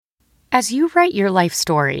As you write your life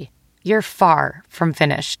story, you're far from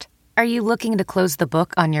finished. Are you looking to close the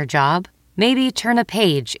book on your job? Maybe turn a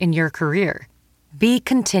page in your career? Be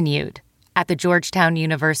continued at the Georgetown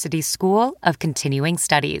University School of Continuing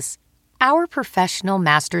Studies. Our professional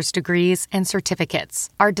master's degrees and certificates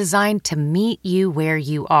are designed to meet you where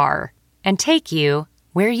you are and take you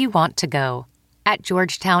where you want to go. At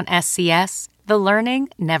Georgetown SCS, the learning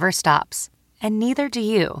never stops, and neither do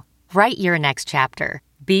you. Write your next chapter.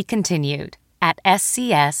 Be continued at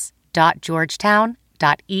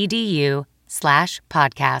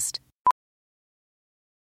scs.georgetown.edu/podcast.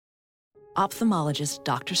 Ophthalmologist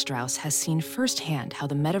Dr. Strauss has seen firsthand how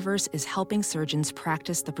the metaverse is helping surgeons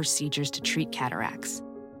practice the procedures to treat cataracts.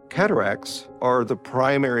 Cataracts are the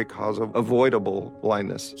primary cause of avoidable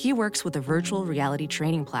blindness. He works with a virtual reality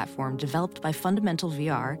training platform developed by Fundamental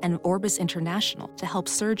VR and Orbis International to help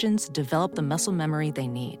surgeons develop the muscle memory they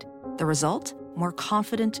need. The result? More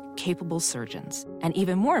confident, capable surgeons. And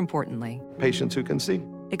even more importantly, Patients who can see.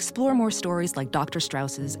 explore more stories like Dr.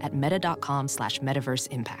 Strauss's at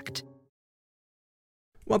meta.com/metaverseimpact.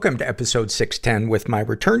 Welcome to episode 610 with my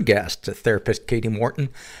return guest, therapist Katie Morton.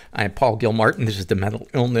 I'm Paul Gilmartin. This is the Mental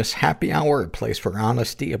Illness Happy Hour, a place for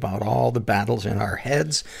honesty about all the battles in our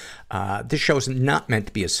heads. This show is not meant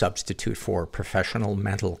to be a substitute for professional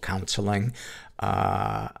mental counseling.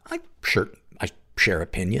 I share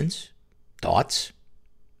opinions, thoughts,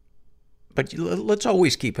 but let's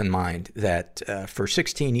always keep in mind that for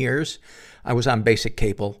 16 years, I was on basic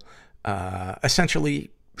cable,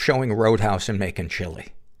 essentially showing Roadhouse and making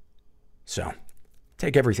chili. So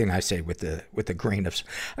take everything I say with a grain of,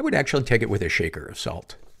 I would actually take it with a shaker of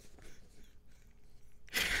salt.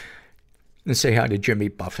 And say hi to Jimmy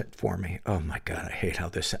Buffett for me. Oh my God, I hate how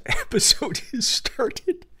this episode is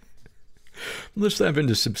started. Let's dive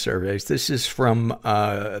into some surveys. This is from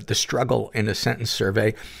the Struggle in a Sentence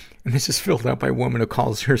survey. And this is filled out by a woman who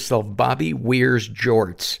calls herself Bobby Weir's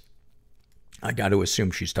Jorts. I got to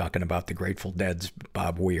assume she's talking about the Grateful Dead's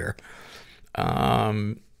Bob Weir.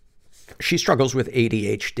 She struggles with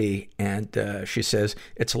ADHD, and she says,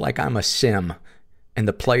 it's like I'm a sim, and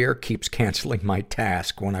the player keeps canceling my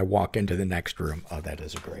task when I walk into the next room. Oh, that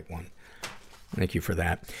is a great one. Thank you for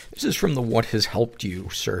that. This is from the What Has Helped You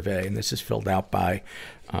survey, and this is filled out by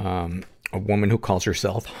a woman who calls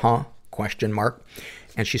herself question mark.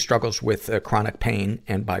 And she struggles with chronic pain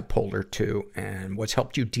and bipolar 2. And what's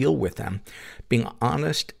helped you deal with them? Being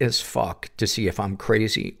honest as fuck to see if I'm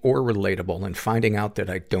crazy or relatable, and finding out that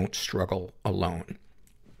I don't struggle alone.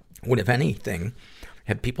 What, if anything,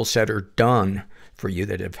 have people said or done for you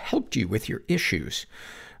that have helped you with your issues?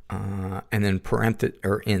 And then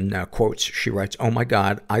in quotes, she writes, oh my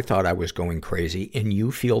God, I thought I was going crazy, and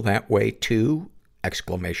you feel that way too? !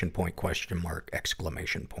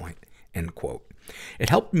 End quote. It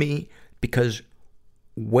helped me because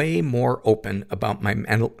way more open about my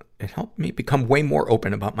mental, it helped me become way more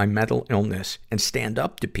open about my mental illness and stand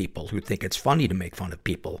up to people who think it's funny to make fun of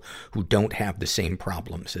people who don't have the same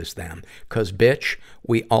problems as them. 'Cause bitch,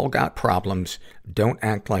 we all got problems. Don't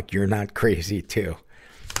act like you're not crazy too.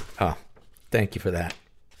 Oh, thank you for that.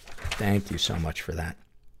 Thank you so much for that.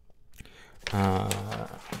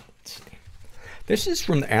 Let's see. This is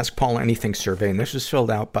from the Ask Paul Anything survey, and this is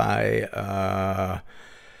filled out by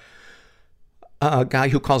a guy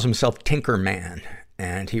who calls himself Tinkerman.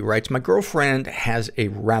 And he writes, my girlfriend has a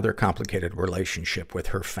rather complicated relationship with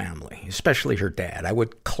her family, especially her dad. I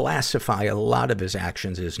would classify a lot of his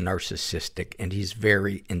actions as narcissistic, and he's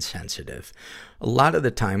very insensitive. A lot of the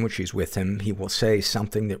time when she's with him, he will say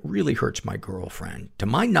something that really hurts my girlfriend. To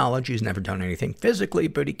my knowledge, he's never done anything physically,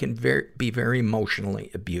 but he can be very emotionally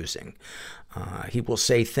abusing. He will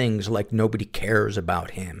say things like nobody cares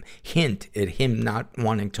about him, hint at him not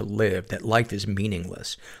wanting to live, that life is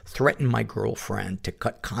meaningless, threaten my girlfriend to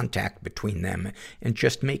cut contact between them, and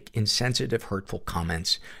just make insensitive, hurtful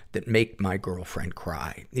comments that make my girlfriend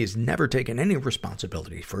cry. He has never taken any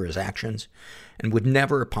responsibility for his actions and would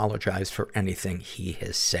never apologize for anything he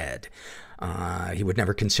has said. He would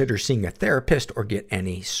never consider seeing a therapist or get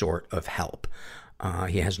any sort of help.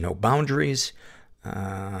 He has no boundaries.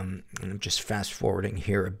 And I'm just fast forwarding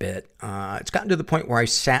here a bit. It's gotten to the point where I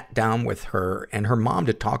sat down with her and her mom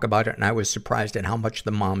to talk about it, and I was surprised at how much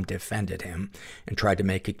the mom defended him and tried to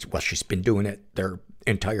make it, well, she's been doing it their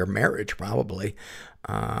entire marriage, probably.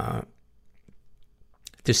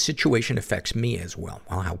 This situation affects me as well.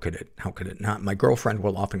 Well, how could it not? My girlfriend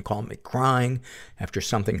will often call me crying after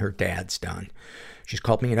something her dad's done. She's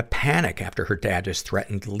called me in a panic after her dad has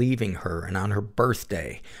threatened leaving her, and on her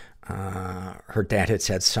birthday. Her dad had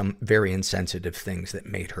said some very insensitive things that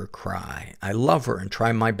made her cry. I love her and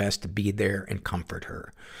try my best to be there and comfort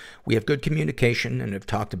her. We have good communication and have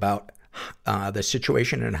talked about the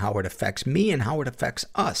situation and how it affects me and how it affects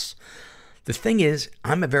us. The thing is,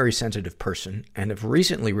 I'm a very sensitive person and have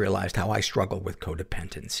recently realized how I struggle with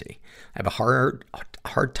codependency. I have a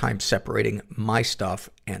hard time separating my stuff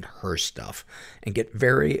and her stuff and get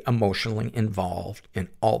very emotionally involved in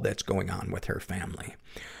all that's going on with her family.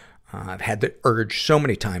 I've had the urge so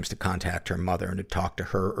many times to contact her mother and to talk to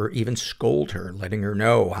her or even scold her, letting her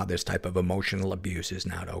know how this type of emotional abuse is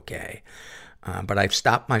not okay. But I've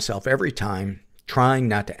stopped myself every time, trying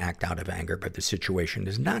not to act out of anger, but the situation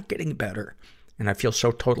is not getting better. And I feel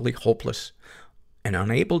so totally hopeless and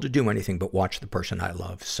unable to do anything but watch the person I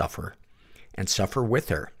love suffer and suffer with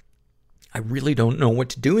her. I really don't know what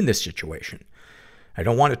to do in this situation. I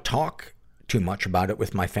don't want to talk too much about it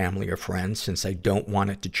with my family or friends since I don't want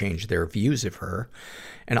it to change their views of her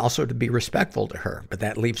and also to be respectful to her. But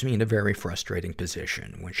that leaves me in a very frustrating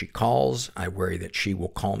position. When she calls, I worry that she will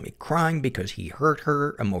call me crying because he hurt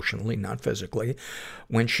her emotionally, not physically.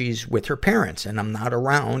 When she's with her parents and I'm not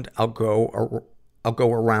around, I'll go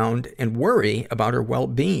around and worry about her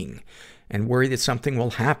well-being and worry that something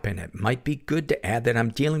will happen. It might be good to add that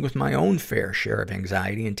I'm dealing with my own fair share of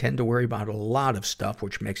anxiety and tend to worry about a lot of stuff,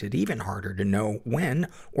 which makes it even harder to know when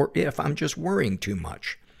or if I'm just worrying too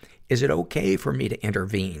much. Is it okay for me to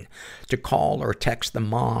intervene, to call or text the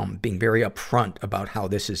mom, being very upfront about how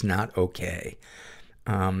this is not okay?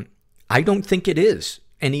 I don't think it is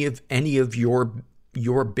any of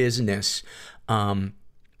your business, how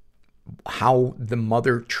the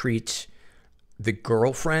mother treats the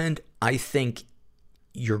girlfriend. I think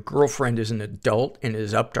your girlfriend is an adult and it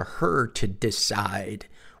is up to her to decide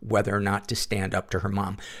whether or not to stand up to her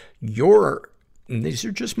mom. And these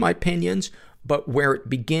are just my opinions, but where it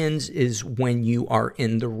begins is when you are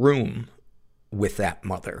in the room with that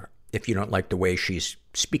mother. If you don't like the way she's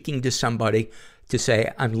speaking to somebody, to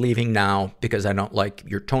say, I'm leaving now because I don't like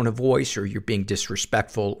your tone of voice or you're being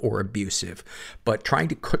disrespectful or abusive. But trying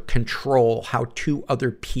to control how two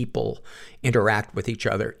other people interact with each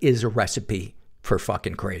other is a recipe for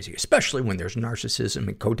fucking crazy, especially when there's narcissism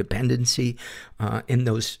and codependency in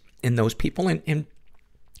those people. And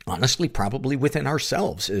honestly, probably within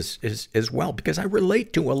ourselves as well, because I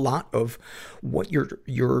relate to a lot of what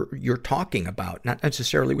you're talking about, not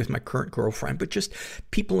necessarily with my current girlfriend, but just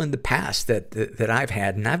people in the past that I've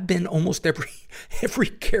had. And I've been almost every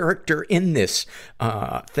character in this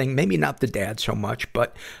thing, maybe not the dad so much,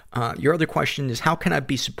 but your other question is, how can I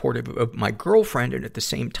be supportive of my girlfriend and at the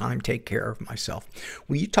same time take care of myself?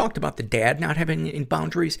 When you talked about the dad not having any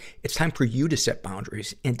boundaries, it's time for you to set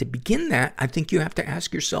boundaries. And to begin that, I think you have to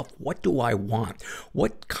ask yourself, what do I want?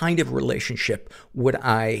 What kind of relationship would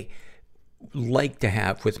I like to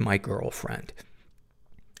have with my girlfriend?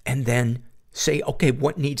 And then say, okay,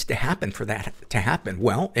 what needs to happen for that to happen?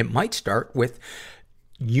 Well, it might start with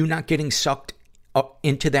you not getting sucked up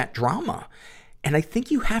into that drama. And I think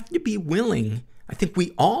you have to be willing, I think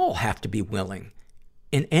we all have to be willing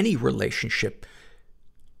in any relationship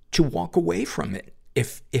to walk away from it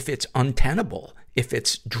if it's untenable, if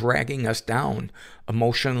it's dragging us down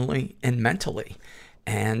emotionally and mentally.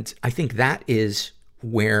 And I think that is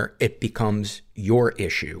where it becomes your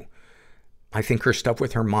issue. I think her stuff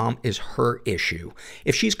with her mom is her issue.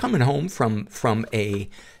 If she's coming home from a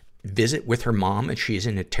visit with her mom and she's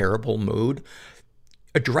in a terrible mood,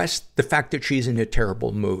 address the fact that she's in a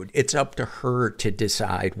terrible mood. It's up to her to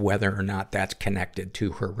decide whether or not that's connected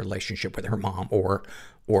to her relationship with her mom or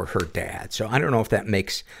her dad. So I don't know if that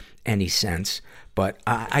makes any sense, but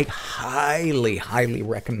I highly, highly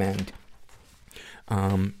recommend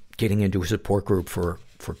getting into a support group for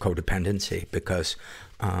codependency because,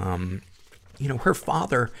 her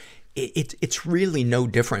father, it's really no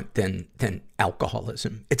different than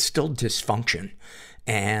alcoholism. It's still dysfunction.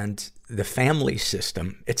 And the family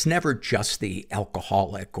system, it's never just the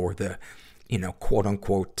alcoholic or the, quote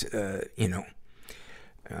unquote,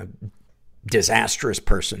 disastrous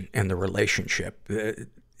person in the relationship.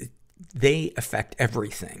 They affect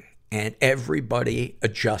everything. And everybody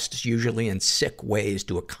adjusts, usually in sick ways,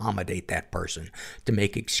 to accommodate that person, to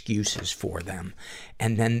make excuses for them.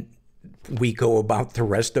 And then we go about the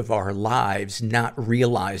rest of our lives not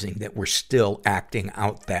realizing that we're still acting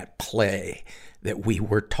out that play that we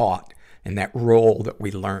were taught and that role that we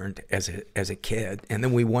learned as a kid. And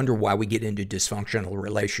then we wonder why we get into dysfunctional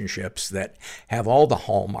relationships that have all the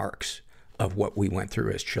hallmarks of what we went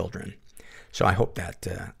through as children. So I hope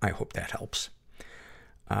that helps.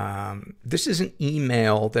 This is an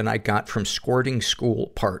email that I got from Squirting School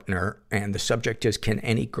Partner, and the subject is, "Can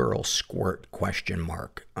any girl squirt?" ?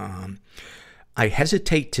 I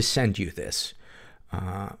hesitate to send you this.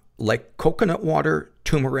 Like coconut water,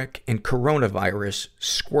 turmeric, and coronavirus,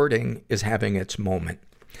 squirting is having its moment.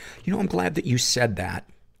 You know, I'm glad that you said that.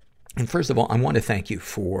 And first of all, I want to thank you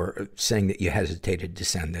for saying that you hesitated to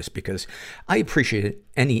send this, because I appreciate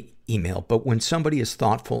any email, but when somebody is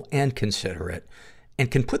thoughtful and considerate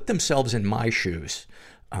and can put themselves in my shoes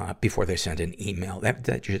before they send an email,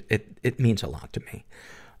 it means a lot to me.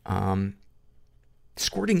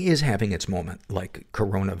 Squirting is having its moment, like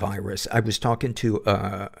coronavirus. I was talking to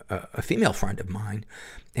a female friend of mine,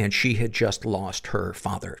 and she had just lost her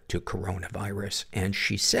father to coronavirus. And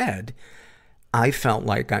she said, "I felt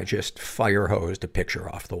like I just fire hosed a picture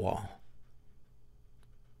off the wall."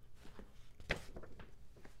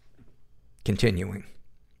 Continuing.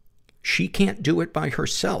 She can't do it by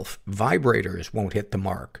herself. Vibrators won't hit the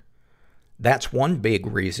mark. That's one big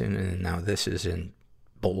reason, and now this is in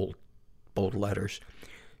bold letters.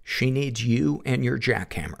 She needs you and your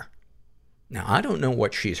jackhammer. Now, I don't know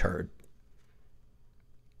what she's heard.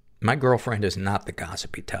 My girlfriend is not the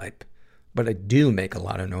gossipy type, but I do make a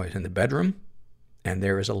lot of noise in the bedroom, and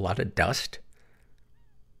there is a lot of dust.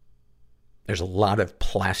 There's a lot of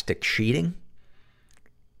plastic sheeting,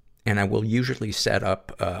 and I will usually set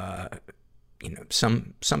up,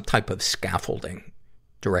 some type of scaffolding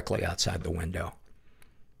directly outside the window.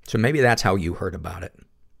 So maybe that's how you heard about it.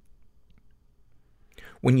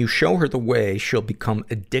 When you show her the way, she'll become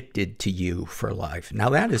addicted to you for life.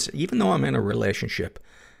 Now that is, even though I'm in a relationship,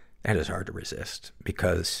 that is hard to resist,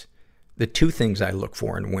 because the two things I look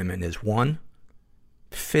for in women is, one,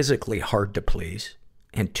 physically hard to please,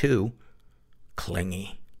 and two,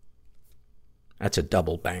 clingy. That's a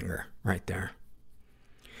double banger right there.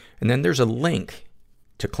 And then there's a link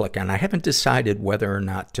to click on. I haven't decided whether or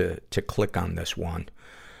not to click on this one.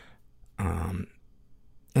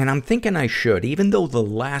 And I'm thinking I should, even though the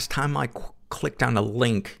last time I clicked on a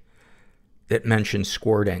link that mentioned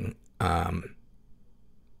squirting, my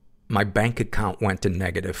bank account went to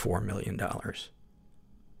negative $4 million.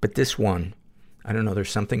 But this one, I don't know, there's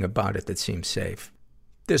something about it that seems safe.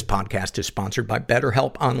 This podcast is sponsored by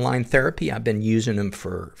BetterHelp Online Therapy. I've been using them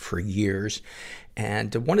for years.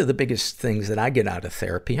 And one of the biggest things that I get out of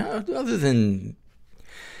therapy, other than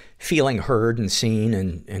feeling heard and seen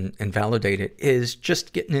and validated, is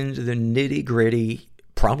just getting into the nitty-gritty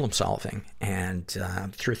problem solving. And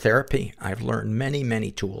through therapy, I've learned many,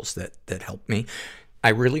 many tools that help me. I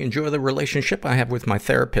really enjoy the relationship I have with my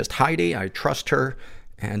therapist, Heidi. I trust her,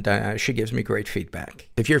 and she gives me great feedback.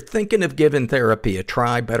 If you're thinking of giving therapy a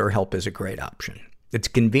try, BetterHelp is a great option. It's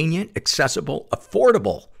convenient, accessible,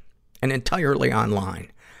 affordable, and entirely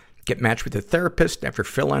online. Get matched with a therapist after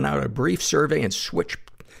filling out a brief survey and switch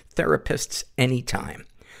therapists anytime.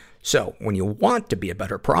 So, when you want to be a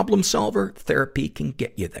better problem solver, therapy can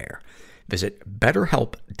get you there. Visit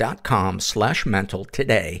BetterHelp.com/mental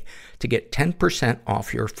today to get 10%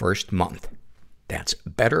 off your first month. That's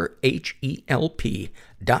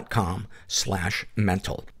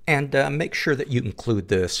BetterHelp.com/mental. And make sure that you include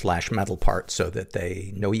the /mental part so that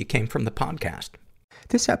they know you came from the podcast.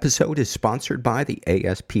 This episode is sponsored by the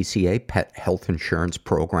ASPCA Pet Health Insurance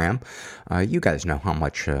Program. You guys know how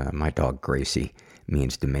much my dog Gracie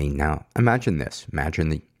means to me. Now, imagine this. Imagine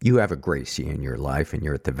that you have a Gracie in your life and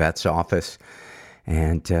you're at the vet's office,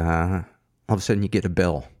 and all of a sudden you get a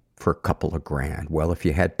bill for a couple of grand. Well, if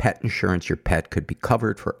you had pet insurance, your pet could be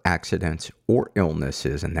covered for accidents or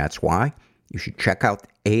illnesses, and that's why you should check out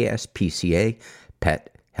ASPCA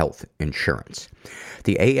Pet Health Insurance.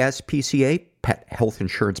 The ASPCA Pet Health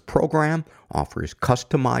Insurance Program offers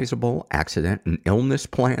customizable accident and illness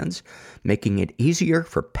plans, making it easier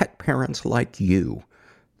for pet parents like you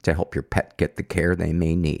to help your pet get the care they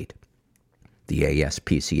may need. The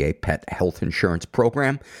ASPCA Pet Health Insurance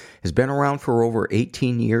Program has been around for over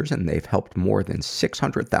 18 years, and they've helped more than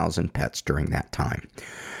 600,000 pets during that time.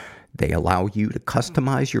 They allow you to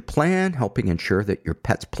customize your plan, helping ensure that your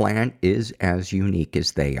pet's plan is as unique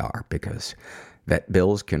as they are, because vet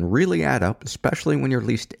bills can really add up, especially when you're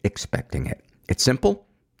least expecting it. It's simple.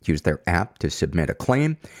 Use their app to submit a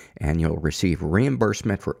claim, and you'll receive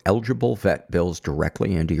reimbursement for eligible vet bills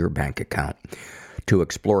directly into your bank account. To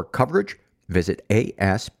explore coverage, visit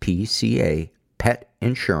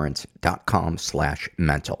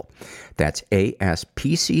aspcapetinsurance.com/mental. That's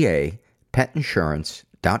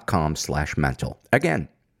aspcapetinsurance.com/mental. Again,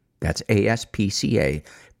 that's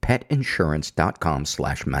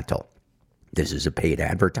aspcapetinsurance.com/mental. This is a paid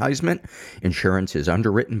advertisement. Insurance is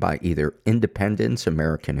underwritten by either Independence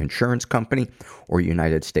American Insurance Company or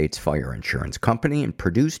United States Fire Insurance Company and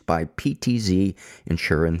produced by PTZ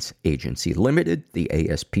Insurance Agency Limited. The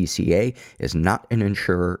ASPCA is not an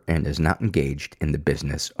insurer and is not engaged in the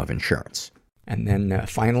business of insurance. And then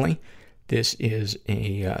finally, this is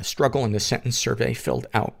a struggle in the sentence survey filled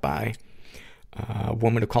out by a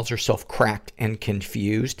woman who calls herself Cracked and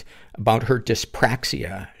Confused about her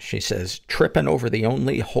dyspraxia. She says, tripping over the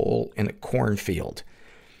only hole in a cornfield.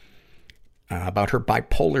 About her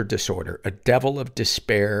bipolar disorder, a devil of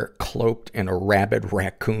despair cloaked in a rabid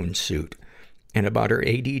raccoon suit. And about her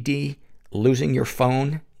ADD, losing your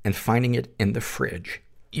phone and finding it in the fridge.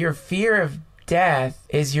 Your fear of death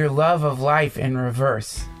is your love of life in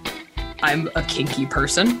reverse. I'm a kinky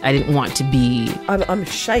person. I didn't want to be I'm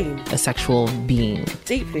ashamed. a sexual being.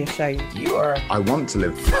 Deeply ashamed. You are I want to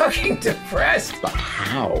live. fucking depressed. But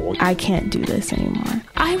how? I can't do this anymore.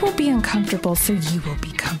 I will be uncomfortable so you will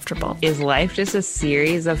be comfortable. Is life just a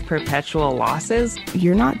series of perpetual losses?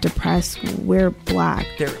 You're not depressed. We're black.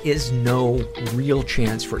 There is no real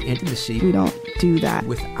chance for intimacy. We don't do that.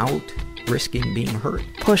 Without risking being hurt.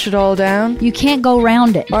 Push it all down. You can't go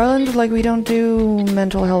around it. Ireland, we don't do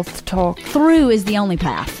mental health talk. Through is the only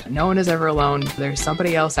path. No one is ever alone. There's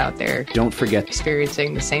somebody else out there Don't forget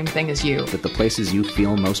experiencing the same thing as you. that the places you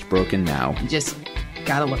feel most broken now You just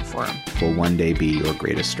gotta look for them. will one day be your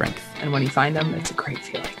greatest strength. And when you find them, it's a great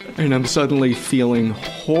feeling. And I'm suddenly feeling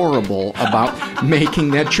horrible about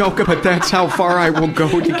making that joke, but that's how far I will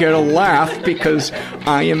go to get a laugh because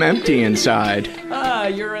I am empty inside.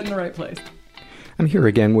 You're in the right place. I'm here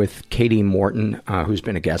again with Katie Morton, who's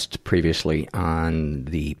been a guest previously on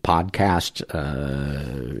the podcast.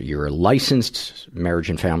 You're a licensed marriage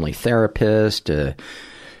and family therapist, a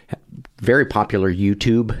very popular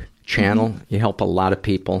YouTube channel. Mm-hmm. You help a lot of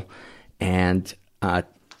people. And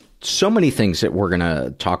so many things that we're going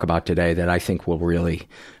to talk about today that I think will really,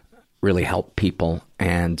 really help people.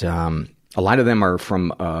 And a lot of them are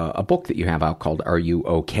from a book that you have out called Are You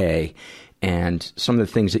Okay? And some of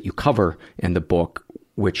the things that you cover in the book,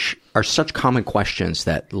 which are such common questions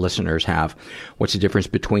that listeners have. What's the difference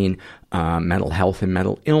between mental health and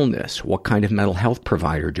mental illness? What kind of mental health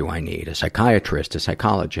provider do I need? A psychiatrist, a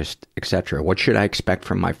psychologist, etc. What should I expect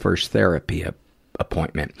from my first therapy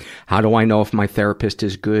appointment? How do I know if my therapist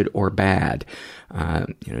is good or bad?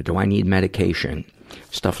 Do I need medication?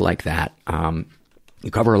 Stuff like that. You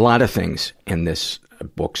cover a lot of things in this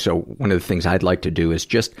book. So one of the things I'd like to do is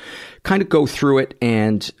just kind of go through it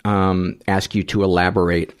and ask you to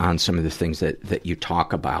elaborate on some of the things that you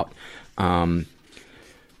talk about. In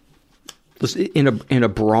a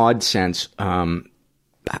broad sense,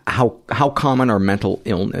 how common are mental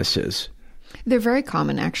illnesses? They're very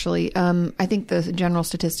common, actually. I think the general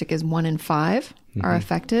statistic is 1 in 5 are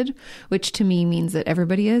affected, which to me means that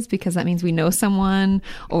everybody is, because that means we know someone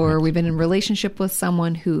or we've been in a relationship with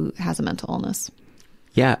someone who has a mental illness.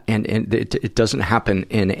 Yeah, and it doesn't happen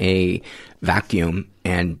in a vacuum,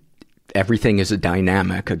 and everything is a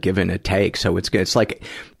dynamic, a give and a take. So it's like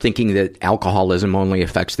thinking that alcoholism only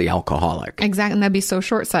affects the alcoholic. Exactly, and that'd be so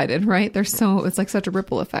short-sighted, right? It's like such a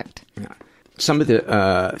ripple effect. Yeah. Some of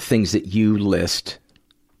the things that you list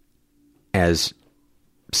as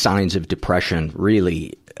signs of depression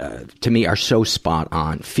really, to me, are so spot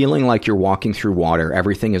on. Feeling like you're walking through water,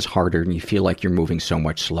 everything is harder, and you feel like you're moving so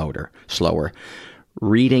much slower.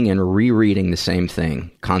 Reading and rereading the same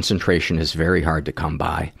thing. Concentration is very hard to come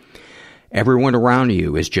by. Everyone around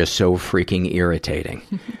you is just so freaking irritating.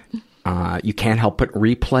 You can't help but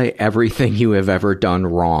replay everything you have ever done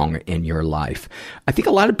wrong in your life. I think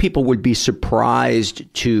a lot of people would be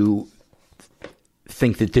surprised to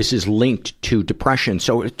think that this is linked to depression.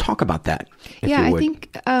 So talk about that. Yeah, I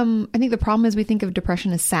think the problem is we think of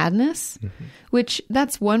depression as sadness, which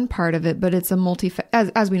that's one part of it, but it's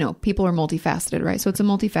as we know, people are multifaceted, right? So it's a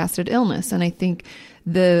multifaceted illness. And I think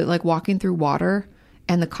walking through water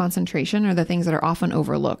and the concentration are the things that are often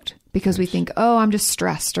overlooked, because we think, oh, I'm just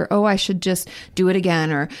stressed, or, oh, I should just do it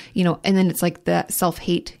again, or, and then it's like the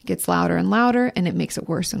self-hate gets louder and louder, and it makes it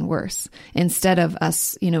worse and worse. Instead of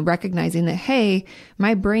us, recognizing that, hey,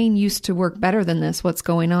 my brain used to work better than this. What's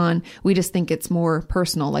going on? We just think it's more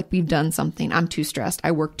personal. Like we've done something. I'm too stressed.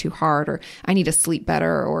 I work too hard, or I need to sleep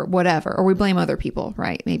better, or whatever. Or we blame other people,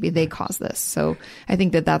 right? Maybe they caused this. So I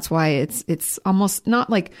think that's why it's almost not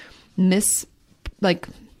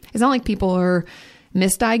it's not like people are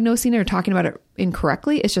misdiagnosing it or talking about it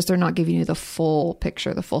incorrectly. It's just they're not giving you the full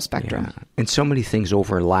picture, the full spectrum. Yeah. And so many things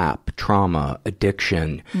overlap: trauma,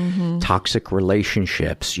 addiction, toxic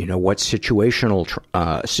relationships. What's situational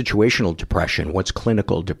depression? What's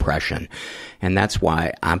clinical depression? And that's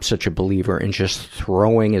why I'm such a believer in just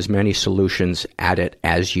throwing as many solutions at it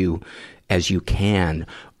as you can.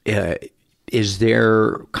 Is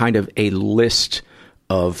there kind of a list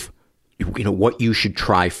of what you should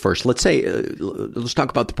try first? Let's say, let's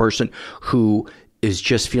talk about the person who is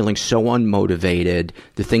just feeling so unmotivated.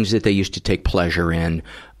 The things that they used to take pleasure in,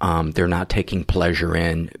 they're not taking pleasure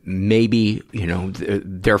in. Maybe,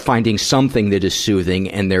 they're finding something that is soothing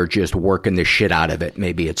and they're just working the shit out of it.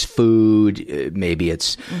 Maybe it's food. Maybe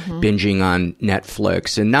it's binging on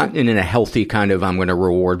Netflix, and not in a healthy kind of, I'm going to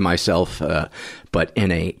reward myself, but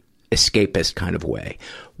in a escapist kind of way.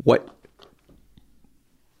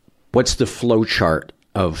 What's the flow chart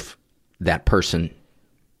of that person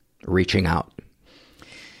reaching out?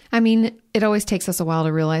 I mean, it always takes us a while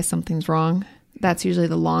to realize something's wrong. That's usually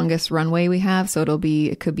the longest runway we have. So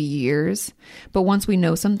it could be years. But once we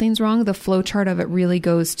know something's wrong, the flow chart of it really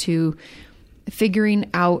goes to figuring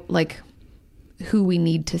out like who we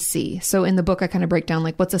need to see. So in the book, I kind of break down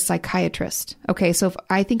like, what's a psychiatrist? Okay. So if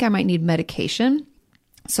I think I might need medication,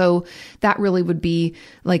 so that really would be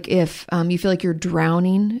like if you feel like you're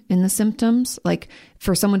drowning in the symptoms, like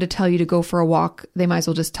for someone to tell you to go for a walk, they might as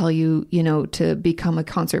well just tell you, to become a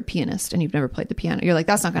concert pianist and you've never played the piano. You're like,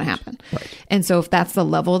 that's not going to happen. Right. And so if that's the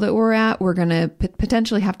level that we're at, we're going to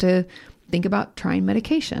potentially have to think about trying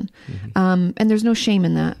medication. And there's no shame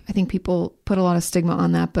in that. I think people put a lot of stigma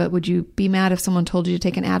on that, but would you be mad if someone told you to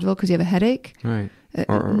take an Advil because you have a headache?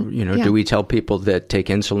 Or, do we tell people that take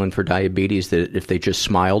insulin for diabetes that if they just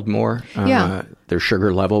smiled more, their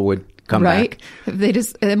sugar level would come back? If they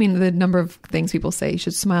just, the number of things people say, you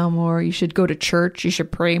should smile more, you should go to church, you should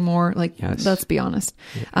pray more. Let's be honest.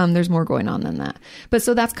 There's more going on than that. But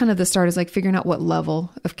so that's kind of the start, is like figuring out what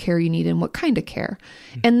level of care you need and what kind of care.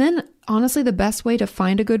 And then honestly, the best way to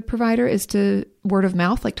find a good provider is to word of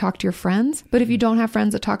mouth, like talk to your friends. But if you don't have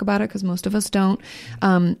friends that talk about it, because most of us don't,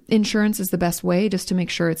 insurance is the best way just to make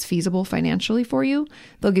sure it's feasible financially for you.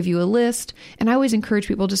 They'll give you a list. And I always encourage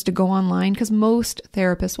people just to go online, because most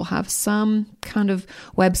therapists will have some kind of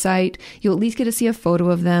website. You'll at least get to see a photo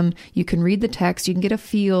of them. You can read the text. You can get a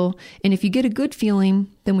feel. And if you get a good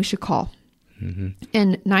feeling, then we should call.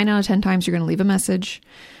 And 9 out of 10 times you're going to leave a message.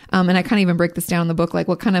 And I kind of even break this down in the book, like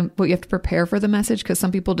what you have to prepare for the message, because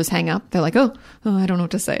some people just hang up. They're like, oh, I don't know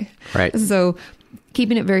what to say. Right. So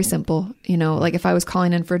keeping it very simple, like if I was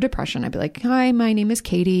calling in for depression, I'd be like, hi, my name is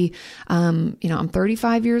Katie. I'm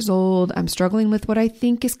 35 years old. I'm struggling with what I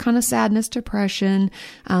think is kind of sadness, depression.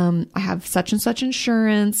 I have such and such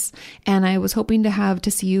insurance, and I was hoping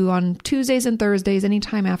to see you on Tuesdays and Thursdays,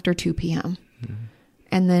 anytime after 2 p.m.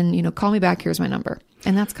 And then, call me back. Here's my number.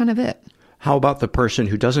 And that's kind of it. How about the person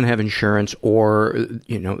who doesn't have insurance, or,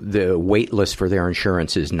 the wait list for their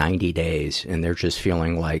insurance is 90 days and they're just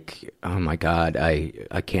feeling like, oh my God, I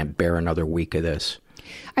can't bear another week of this?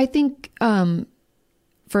 I think,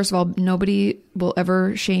 first of all, nobody will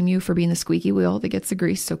ever shame you for being the squeaky wheel that gets the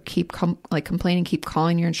grease. So keep complaining, keep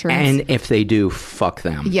calling your insurance. And if they do, fuck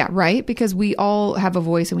them. Yeah, right. Because we all have a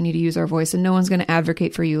voice and we need to use our voice, and no one's going to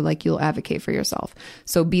advocate for you like you'll advocate for yourself.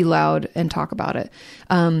 So be loud and talk about it.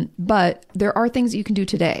 But there are things that you can do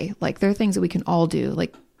today. Like there are things that we can all do,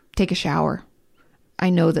 like take a shower. I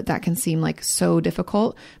know that can seem like so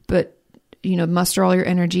difficult, but muster all your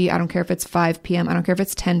energy. I don't care if it's 5 p.m. I don't care if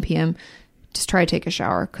it's 10 p.m. Just try to take a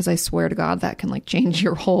shower, because I swear to God that can change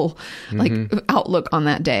your whole outlook on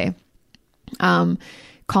that day.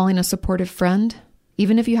 Calling a supportive friend,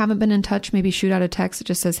 even if you haven't been in touch, maybe shoot out a text that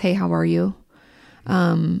just says, hey, how are you?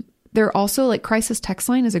 There are also crisis text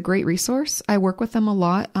line is a great resource. I work with them a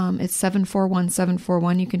lot. It's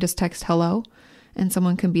 741-741. You can just text hello and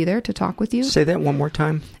someone can be there to talk with you. Say that one more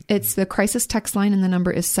time. It's the crisis text line, and the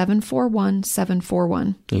number is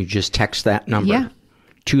 741-741. You just text that number? Yeah.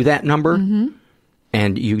 To that number,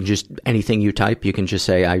 and you just, anything you type, you can just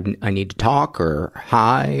say, I need to talk, or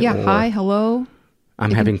hi. Yeah, or, hi, hello.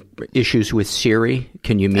 I'm having issues with Siri.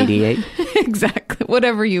 Can you mediate? Exactly.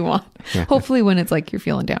 Whatever you want. Yeah. Hopefully when it's you're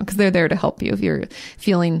feeling down, because they're there to help you if you're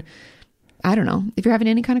feeling, I don't know, if you're having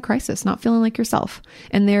any kind of crisis, not feeling like yourself.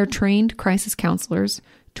 And they're trained crisis counselors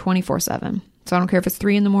 24/7. So I don't care if it's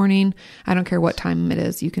 3 a.m. I don't care what time it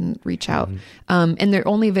is. You can reach out. And they're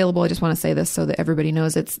only available, I just want to say this so that everybody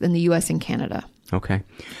knows, it's in the U.S. and Canada. Okay.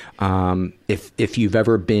 If you've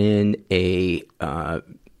ever been a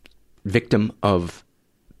victim of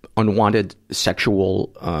unwanted sexual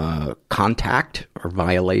contact or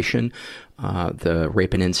violation, the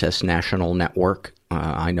Rape and Incest National Network,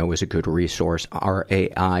 I know is a good resource, RAINN.org,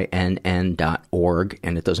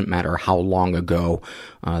 and it doesn't matter how long ago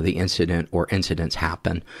the incident or incidents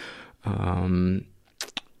happen.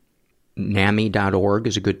 NAMI.org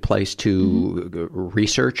is a good place to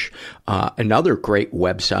research. Another great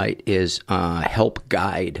website is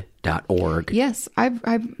helpguide.org. Yes,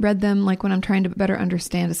 I've read them, like when I'm trying to better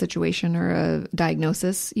understand a situation or a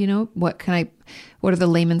diagnosis, you know, what are the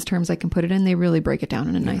layman's terms I can put it in? They really break it down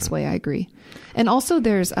in a nice way. I agree. And also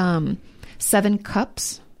there's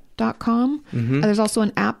 7cups.com. There's also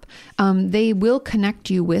an app. They will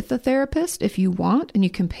connect you with a therapist if you want, and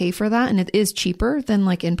you can pay for that. And it is cheaper than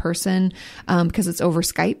like in person because it's over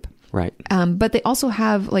Skype. Right. But they also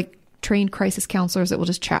have like trained crisis counselors that will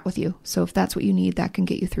just chat with you. So if that's what you need, that can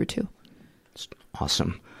get you through too.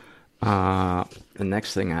 Awesome. The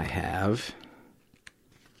next thing I have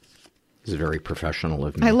is very professional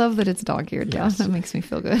of me. I love that it's dog-eared. Yes. That makes me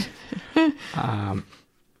feel good.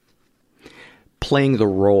 Playing the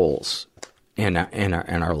roles in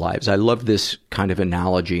our lives. I love this kind of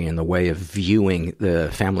analogy in the way of viewing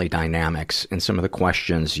the family dynamics, and some of the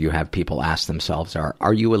questions you have people ask themselves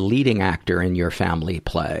are you a leading actor in your family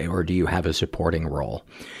play, or do you have a supporting role?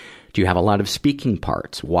 Do you have a lot of speaking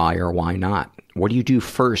parts? Why or why not? What do you do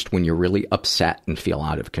first when you're really upset and feel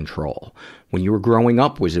out of control? When you were growing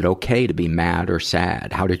up, was it okay to be mad or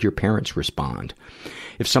sad? How did your parents respond?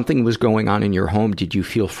 If something was going on in your home, did you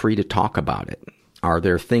feel free to talk about it? Are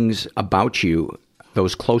there things about you,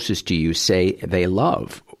 those closest to you, say they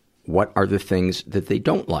love? What are the things that they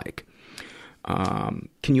don't like? Can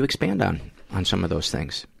you expand on some of those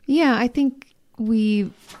things? Yeah, I think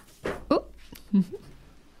we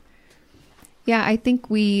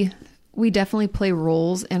definitely play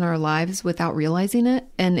roles in our lives without realizing it.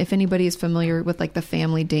 And if anybody is familiar with like the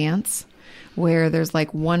family dance, where there's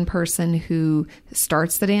like one person who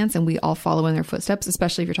starts the dance and we all follow in their footsteps,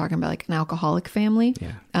 especially if you're talking about like an alcoholic family.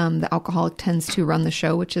 Yeah. The alcoholic tends to run the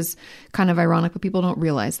show, which is kind of ironic, but people don't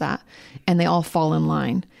realize that. And they all fall in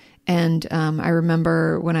line. And I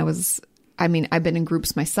remember when I've been in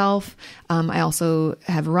groups myself. I also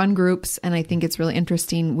have run groups. And I think it's really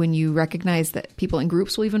interesting when you recognize that people in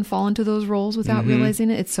groups will even fall into those roles without realizing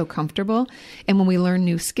it. It's so comfortable. And when we learn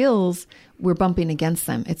new skills, we're bumping against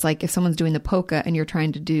them. It's like if someone's doing the polka and you're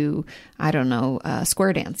trying to do,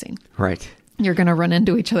 square dancing. Right. You're going to run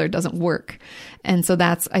into each other. It doesn't work. And so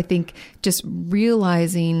that's, I think, just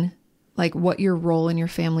realizing like what your role in your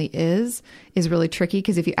family is really tricky.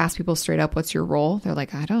 Because if you ask people straight up, what's your role? They're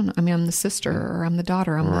like, I don't know. I mean, I'm the sister, or I'm the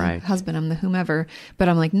daughter, I'm the husband, I'm the whomever. But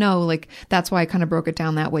I'm like, no, like that's why I kind of broke it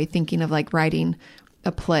down that way, thinking of like writing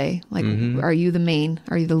a play. Like, are you the main?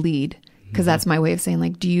 Are you the lead? Because that's my way of saying,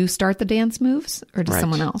 like, do you start the dance moves or does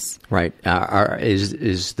someone else? Right.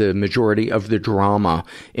 Is the majority of the drama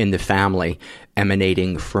in the family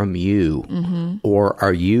emanating from you? Or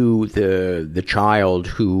are you the child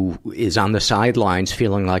who is on the sidelines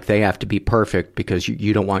feeling like they have to be perfect because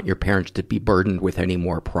you don't want your parents to be burdened with any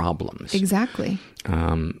more problems? Exactly.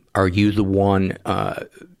 Are you the one,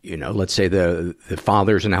 let's say the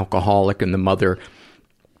father's an alcoholic and the mother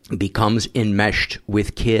becomes enmeshed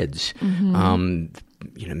with kids.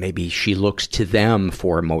 Maybe she looks to them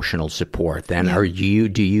for emotional support. Then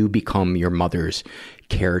do you become your mother's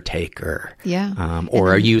caretaker? Yeah.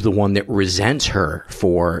 Or are you the one that resents her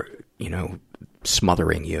for,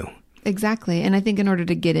 smothering you? Exactly. And I think in order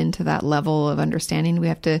to get into that level of understanding, we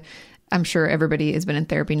have to, I'm sure everybody has been in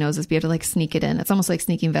therapy knows this, but you have to like sneak it in. It's almost like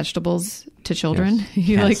sneaking vegetables to children. Yes.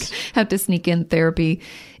 You like have to sneak in therapy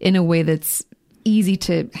in a way that's easy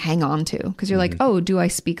to hang on to, because you're like, oh, do I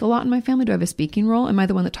speak a lot in my family? Do I have a speaking role? Am I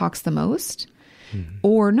the one that talks the most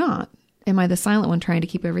or not? Am I the silent one trying to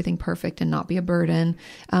keep everything perfect and not be a burden?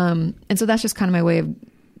 And so that's just kind of my way of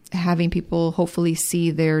having people hopefully see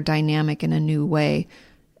their dynamic in a new way.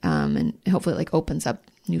 And hopefully it like opens up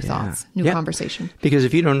new thoughts, new conversation. Because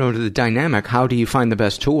if you don't know the dynamic, how do you find the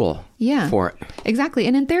best tool for it? Exactly.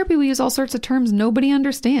 And in therapy, we use all sorts of terms nobody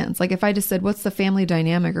understands. Like if I just said, what's the family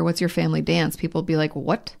dynamic or what's your family dance? People would be like,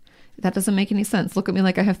 what? That doesn't make any sense. Look at me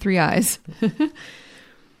like I have 3 eyes.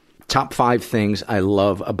 Top 5 things I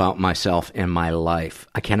love about myself and my life.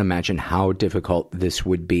 I can't imagine how difficult this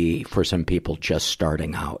would be for some people just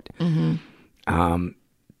starting out. I'll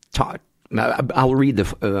read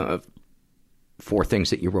the 4 things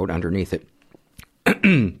that you wrote underneath it.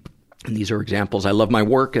 And these are examples. I love my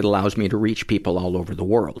work. It allows me to reach people all over the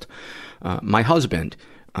world. My husband,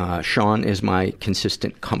 Sean, is my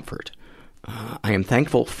consistent comfort. I am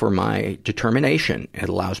thankful for my determination. It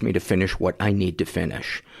allows me to finish what I need to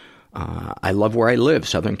finish. I love where I live.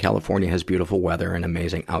 Southern California has beautiful weather and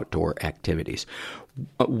amazing outdoor activities.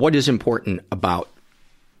 What is important about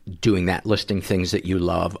doing that, listing things that you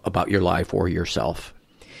love about your life or yourself?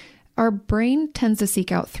 Our brain tends to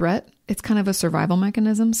seek out threat. It's kind of a survival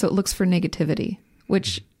mechanism. So it looks for negativity,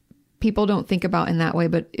 which people don't think about in that way.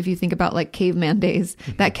 But if you think about like caveman days,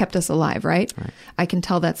 that kept us alive, right? I can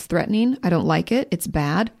tell that's threatening. I don't like it. It's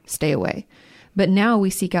bad. Stay away. But now we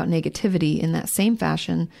seek out negativity in that same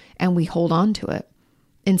fashion and we hold on to it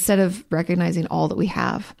instead of recognizing all that we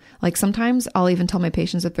have. Like sometimes I'll even tell my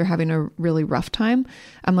patients if they're having a really rough time,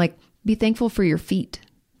 I'm like, be thankful for your feet.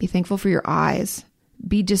 Be thankful for your eyes.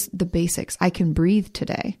 Be just the basics. I can breathe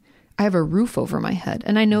today. I have a roof over my head.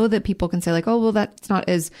 And I know that people can say like, oh, well, that's not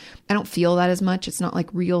as, I don't feel that as much. It's not like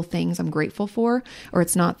real things I'm grateful for, or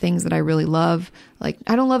it's not things that I really love. Like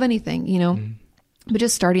I don't love anything, you know, but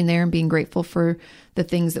just starting there and being grateful for the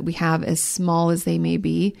things that we have, as small as they may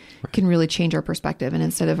be, can really change our perspective. And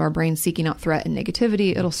instead of our brain seeking out threat and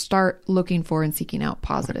negativity, it'll start looking for and seeking out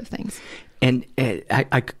positive things. And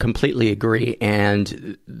I completely agree.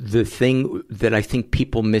 And the thing that I think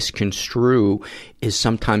people misconstrue is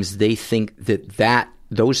sometimes they think that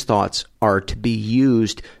those thoughts are to be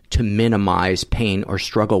used to minimize pain or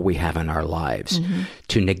struggle we have in our lives,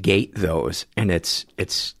 to negate those. And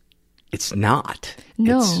it's not.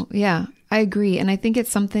 No, yeah, I agree. And I think it's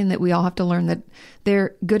something that we all have to learn, that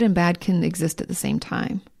they're good and bad can exist at the same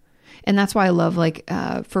time. And that's why I love, like,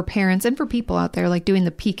 for parents and for people out there, like doing the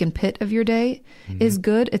peak and pit of your day is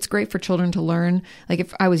good. It's great for children to learn. Like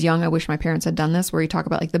if I was young, I wish my parents had done this, where you talk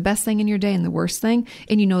about like the best thing in your day and the worst thing.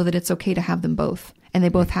 And you know that it's okay to have them both. And they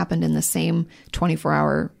both happened in the same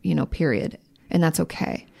 24-hour, period. And that's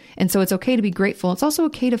okay. And so it's okay to be grateful. It's also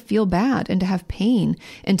okay to feel bad and to have pain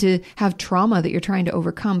and to have trauma that you're trying to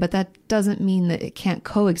overcome. But that doesn't mean that it can't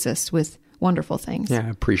coexist with wonderful things. Yeah,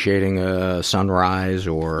 appreciating a sunrise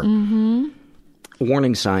or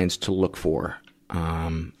warning signs to look for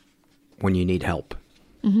when you need help.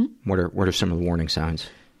 What are some of the warning signs?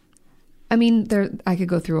 I mean, I could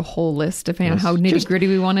go through a whole list depending on how nitty gritty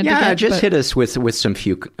we wanted to get. Yeah, just hit us with some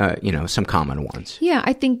few, some common ones. Yeah,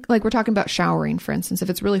 I think like we're talking about showering, for instance. If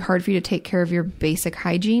it's really hard for you to take care of your basic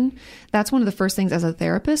hygiene, that's one of the first things as a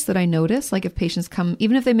therapist that I notice. Like if patients come,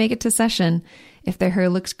 even if they make it to session, if their hair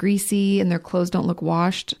looks greasy and their clothes don't look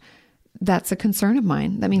washed, that's a concern of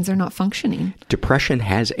mine. That means they're not functioning. Depression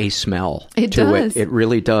has a smell to it. It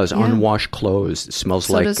really does. Yeah. Unwashed clothes. It smells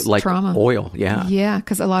like trauma. Oil. Yeah. Yeah.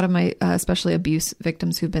 Because a lot of my, especially abuse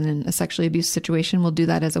victims who've been in a sexually abused situation will do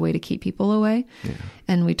that as a way to keep people away. Yeah.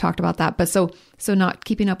 And we talked about that. But so not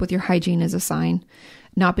keeping up with your hygiene is a sign.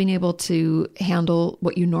 Not being able to handle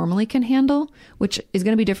what you normally can handle, which is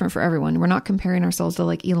going to be different for everyone. We're not comparing ourselves to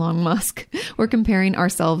like Elon Musk. We're comparing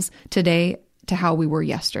ourselves today to how we were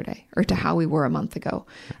yesterday or to how we were a month ago.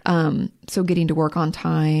 So getting to work on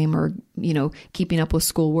time or, keeping up with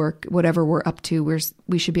schoolwork, whatever we're up to,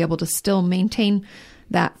 we should be able to still maintain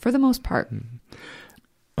that for the most part.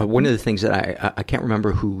 One of the things that I can't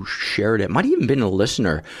remember who shared it, might have even been a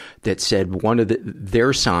listener that said one of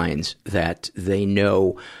their signs that they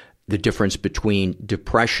know the difference between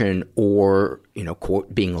depression or,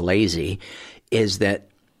 quote, being lazy is that,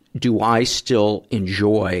 do I still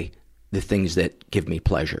enjoy the things that give me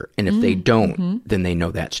pleasure? And if they don't, then they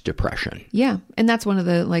know that's depression. Yeah. And that's one of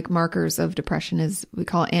the like markers of depression is we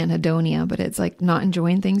call it anhedonia, but it's like not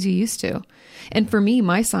enjoying things you used to. And for me,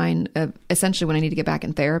 my sign of essentially when I need to get back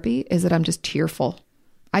in therapy is that I'm just tearful.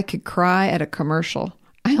 I could cry at a commercial.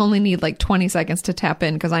 I only need like 20 seconds to tap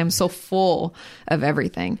in because I'm so full of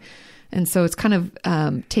everything. And so it's kind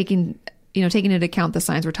of taking into account the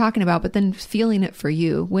signs we're talking about, but then feeling it for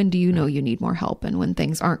you. When do you know you need more help and when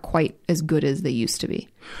things aren't quite as good as they used to be?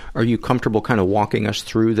 Are you comfortable kind of walking us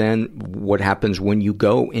through then what happens when you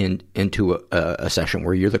go into a session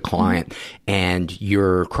where you're the client and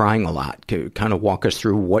you're crying a lot? To kind of walk us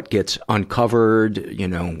through what gets uncovered,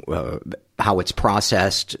 how it's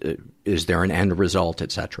processed, is there an end result,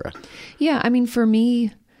 etc.? Yeah, I mean, for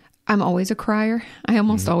me, I'm always a crier. I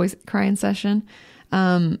almost always cry in session.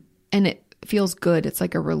 And it feels good. It's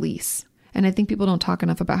like a release. And I think people don't talk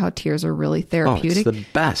enough about how tears are really therapeutic. Oh, it's the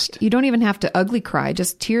best. You don't even have to ugly cry.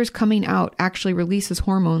 Just tears coming out actually releases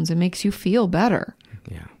hormones and makes you feel better.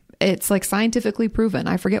 Yeah. It's like scientifically proven.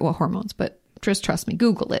 I forget what hormones, but just trust me,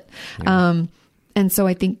 Google it. Yeah. And so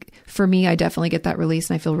I think for me, I definitely get that release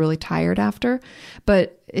and I feel really tired after.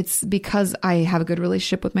 But it's because I have a good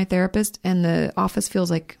relationship with my therapist and the office feels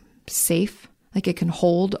like safe, like it can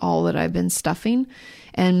hold all that I've been stuffing.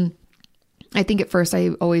 And I think at first I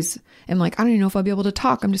always am like, I don't even know if I'll be able to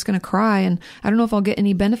talk. I'm just going to cry. And I don't know if I'll get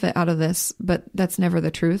any benefit out of this, but that's never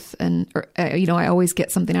the truth. And, I always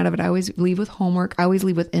get something out of it. I always leave with homework. I always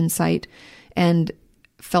leave with insight and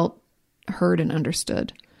felt heard and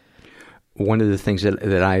understood. One of the things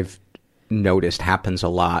that I've noticed happens a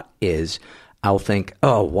lot is I'll think,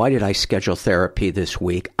 oh, why did I schedule therapy this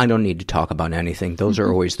week? I don't need to talk about anything. Those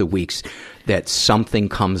are always the weeks that something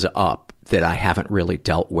comes up that I haven't really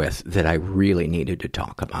dealt with that I really needed to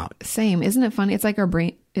talk about. Same. Isn't it funny? It's like our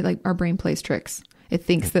brain plays tricks. It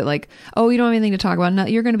thinks that like, oh, you don't have anything to talk about. No,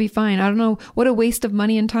 you're going to be fine. I don't know. What a waste of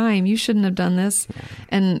money and time. You shouldn't have done this. Yeah.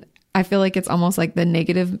 And I feel like it's almost like the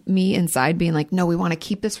negative me inside being like, no, we want to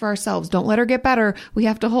keep this for ourselves. Don't let her get better. We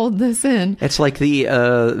have to hold this in. It's like the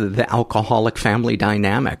alcoholic family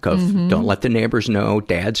dynamic of don't let the neighbors know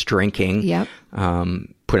dad's drinking. Yep.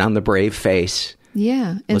 Put on the brave face.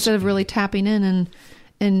 Yeah. Instead of really tapping in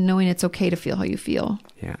and knowing it's okay to feel how you feel.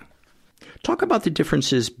 Yeah. Talk about the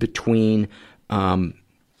differences between, a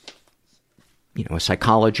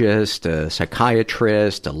psychologist, a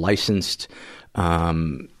psychiatrist, a licensed,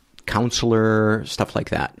 counselor, stuff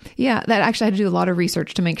like that. Yeah, that actually I had to do a lot of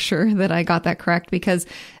research to make sure that I got that correct because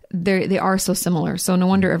they are so similar. So no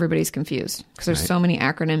wonder everybody's confused because there's so many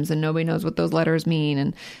acronyms and nobody knows what those letters mean.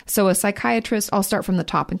 And so a psychiatrist, I'll start from the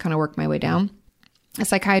top and kind of work my way down. A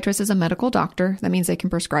psychiatrist is a medical doctor. That means they can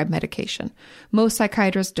prescribe medication. Most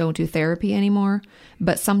psychiatrists don't do therapy anymore,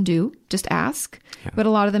 but some do. Just ask. Yeah. But a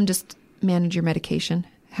lot of them just manage your medication.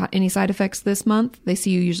 Any side effects this month? They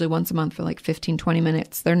see you usually once a month for like 15, 20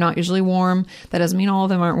 minutes. They're not usually warm. That doesn't mean all of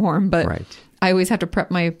them aren't warm, but I always have to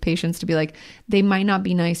prep my patients to be like, they might not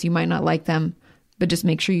be nice. You might not like them, but just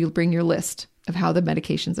make sure you bring your list of how the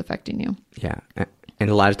medication's affecting you. Yeah. And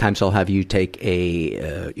a lot of times I'll have you take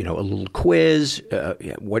a little quiz.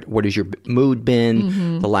 What has your mood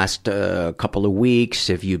been the last couple of weeks?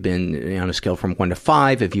 Have you been on a scale from 1 to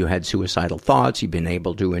 5? Have you had suicidal thoughts? You've been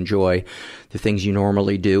able to enjoy the things you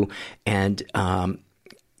normally do. And,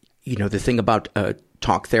 the thing about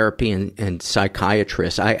talk therapy and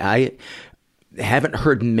psychiatrists, I haven't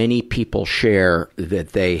heard many people share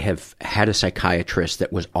that they have had a psychiatrist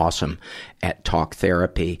that was awesome at talk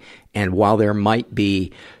therapy. And while there might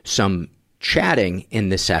be some chatting in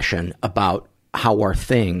the session about how are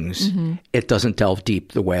things, it doesn't delve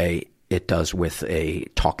deep the way it does with a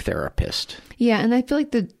talk therapist. Yeah, and I feel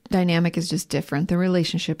like the dynamic is just different. The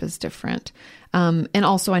relationship is different. And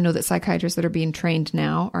also I know that psychiatrists that are being trained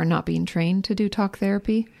now are not being trained to do talk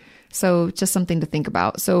therapy. So just something to think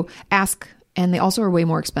about. So ask. And they also are way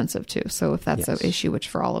more expensive too. So if that's an issue, which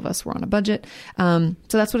for all of us, we're on a budget. So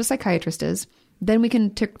that's what a psychiatrist is. Then we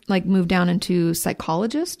can move down into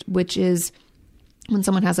psychologist, which is when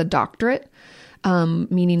someone has a doctorate,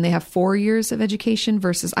 meaning they have 4 years of education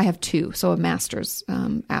versus I have 2. So a master's,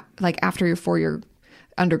 after your 4-year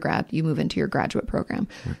undergrad, you move into your graduate program.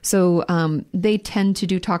 So they tend to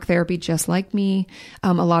do talk therapy just like me.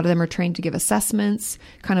 A lot of them are trained to give assessments,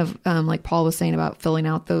 kind of like Paul was saying about filling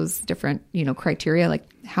out those different, criteria, like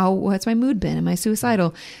what's my mood been? Am I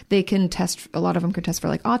suicidal? They can test, a lot of them can test for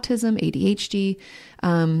like autism, ADHD,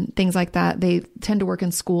 things like that. They tend to work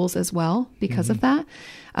in schools as well because of that.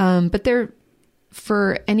 But they're,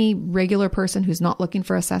 for any regular person who's not looking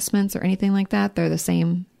for assessments or anything like that, they're the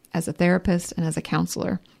same as a therapist and as a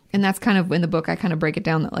counselor. And that's kind of in the book, I kind of break it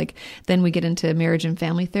down that then we get into marriage and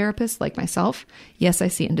family therapists like myself. Yes, I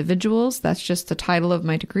see individuals. That's just the title of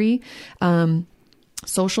my degree.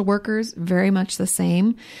 Social workers, very much the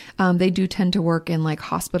same. They do tend to work in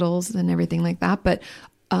hospitals and everything like that. But,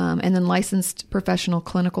 and then licensed professional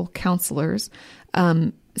clinical counselors,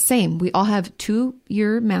 same. We all have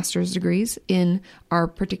 2-year master's degrees in our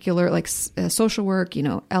particular social work,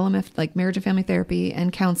 LMF, marriage and family therapy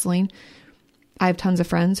and counseling. I have tons of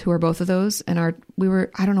friends who are both of those and I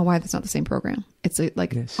don't know why that's not the same program. It's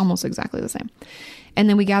almost exactly the same. And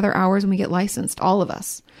then we gather hours and we get licensed, all of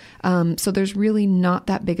us. So there's really not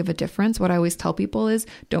that big of a difference. What I always tell people is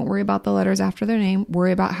don't worry about the letters after their name.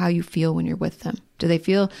 Worry about how you feel when you're with them. Do you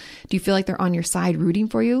feel like they're on your side rooting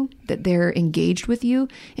for you, that they're engaged with you?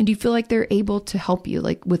 And do you feel like they're able to help you,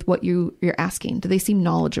 with what you're asking? Do they seem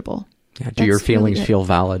knowledgeable? Yeah. Do your feelings feel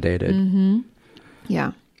validated?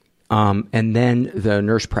 Yeah. And then the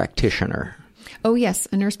nurse practitioner. Oh, yes.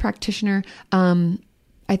 A nurse practitioner.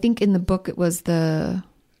 I think in the book it was a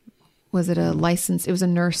license? It was a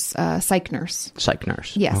nurse, psych nurse. Psych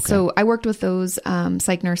nurse. Yes. Okay. So I worked with those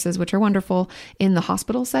psych nurses, which are wonderful, in the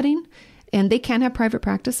hospital setting. And they can have private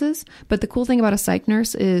practices. But the cool thing about a psych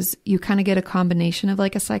nurse is you kind of get a combination of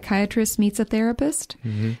a psychiatrist meets a therapist.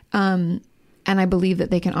 And I believe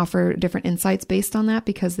that they can offer different insights based on that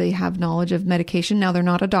because they have knowledge of medication. Now, they're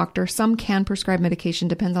not a doctor. Some can prescribe medication,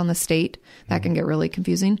 depends on the state. That can get really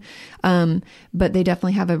confusing. But they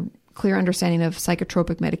definitely have a clear understanding of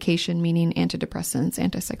psychotropic medication, meaning antidepressants,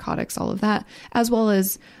 antipsychotics, all of that, as well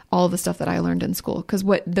as all of the stuff that I learned in school. Because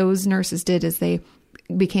what those nurses did is they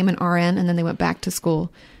became an RN and then they went back to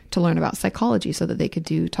school to learn about psychology so that they could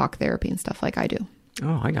do talk therapy and stuff like I do.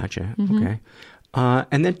 Oh, I gotcha. Okay.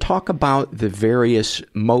 And then talk about the various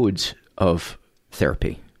modes of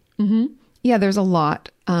therapy. Yeah, there's a lot.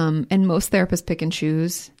 And most therapists pick and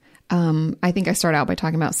choose. I think I start out by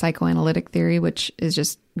talking about psychoanalytic theory, which is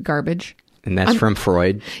just garbage. And that's from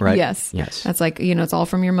Freud, right? Yes. That's like, it's all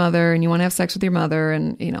from your mother and you want to have sex with your mother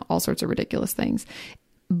and, all sorts of ridiculous things.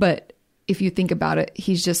 But if you think about it,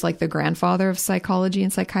 he's just like the grandfather of psychology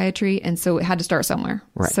and psychiatry. And so it had to start somewhere.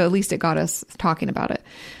 Right. So at least it got us talking about it.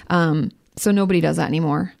 So nobody does that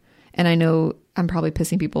anymore. And I know I'm probably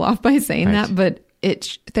pissing people off by saying that, but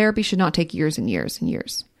therapy should not take years and years and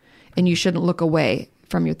years. And you shouldn't look away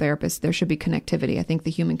from your therapist. There should be connectivity. I think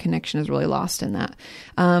the human connection is really lost in that.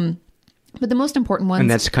 But the most important ones... And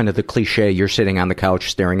that's kind of the cliche. You're sitting on the couch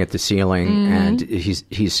staring at the ceiling and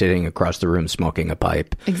he's sitting across the room smoking a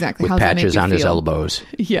pipe. Exactly. With patches on his elbows.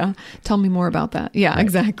 Yeah. Tell me more about that. Yeah, right.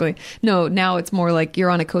 Exactly. No, now it's more like you're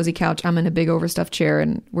on a cozy couch. I'm in a big overstuffed chair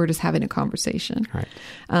and we're just having a conversation.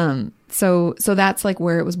 Right. So that's like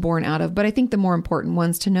where it was born out of. But I think the more important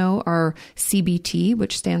ones to know are CBT,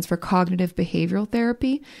 which stands for cognitive behavioral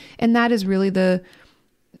therapy. And that is really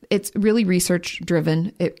it's really research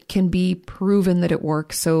driven. It can be proven that it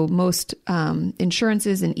works. So most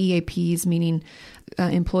insurances and EAPs, meaning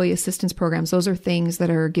employee assistance programs, those are things that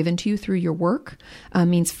are given to you through your work,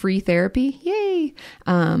 means free therapy. Yay!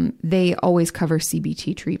 They always cover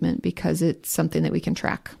CBT treatment because it's something that we can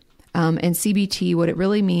track. And CBT, what it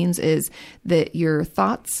really means is that your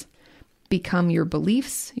thoughts become your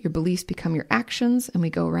beliefs become your actions, and we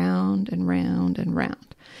go round and round and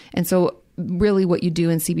round. And so really what you do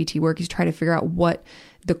in CBT work is try to figure out what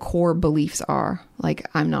the core beliefs are, like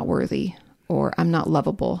I'm not worthy or I'm not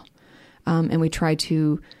lovable. And we try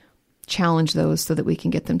to challenge those so that we can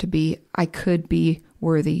get them to be, I could be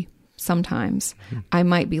worthy sometimes. I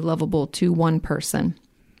might be lovable to one person,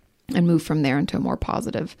 and move from there into a more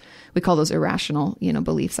positive. We call those irrational,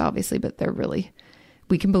 beliefs, obviously, but they're really,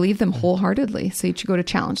 we can believe them wholeheartedly. So you should go to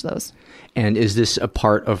challenge those. And is this a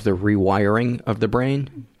part of the rewiring of the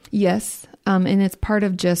brain? Yes. And it's part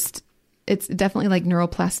of it's definitely like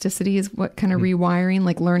neuroplasticity is what kind of rewiring,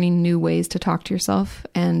 like learning new ways to talk to yourself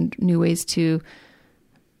and new ways to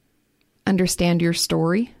understand your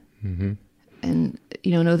story and,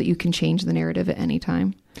 know that you can change the narrative at any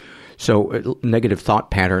time. So negative thought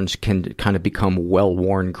patterns can kind of become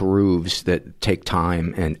well-worn grooves that take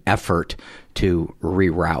time and effort to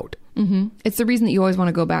reroute. It's the reason that you always want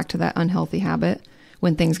to go back to that unhealthy habit.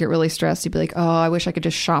 When things get really stressed, you'd be like, oh, I wish I could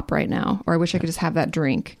just shop right now, or I wish I could just have that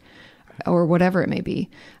drink, or whatever it may be.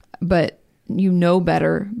 But you know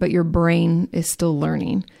better, but your brain is still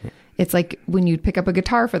learning. It's like when you pick up a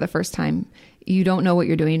guitar for the first time, you don't know what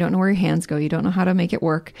you're doing. You don't know where your hands go. You don't know how to make it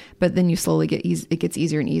work. But then you slowly it gets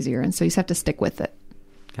easier and easier. And so you just have to stick with it.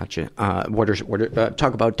 Gotcha.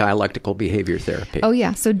 Talk about dialectical behavior therapy. Oh,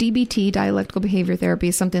 yeah. So DBT, dialectical behavior therapy,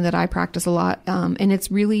 is something that I practice a lot. And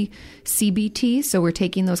it's really CBT. So we're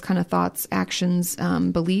taking those kind of thoughts, actions,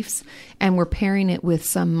 beliefs, and we're pairing it with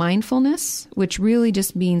some mindfulness, which really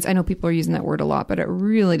just means, I know people are using that word a lot, but it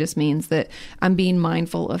really just means that I'm being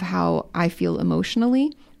mindful of how I feel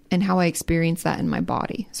emotionally and how I experience that in my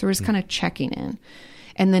body. So we're just kind of checking in.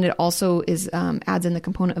 And then it also is adds in the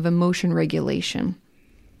component of emotion regulation,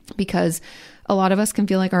 because a lot of us can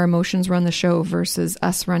feel like our emotions run the show versus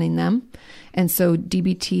us running them. And so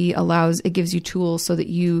DBT gives you tools so that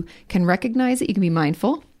you can recognize it. You can be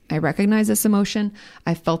mindful. I recognize this emotion.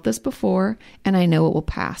 I felt this before, and I know it will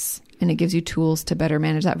pass. And it gives you tools to better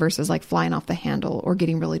manage that versus like flying off the handle or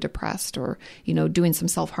getting really depressed or, doing some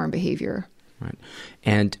self-harm behavior. Right.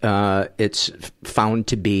 And it's found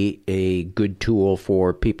to be a good tool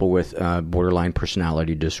for people with borderline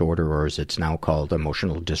personality disorder, or as it's now called,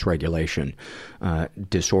 emotional dysregulation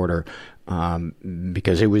disorder,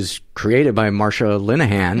 because it was created by Marsha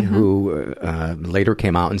Linehan, who later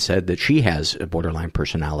came out and said that she has a borderline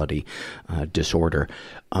personality disorder.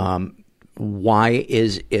 Why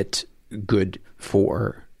is it good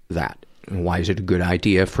for that? Why is it a good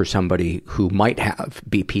idea for somebody who might have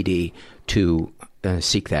BPD to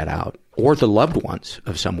seek that out, or the loved ones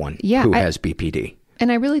of someone who has BPD?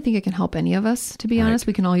 And I really think it can help any of us, to be honest.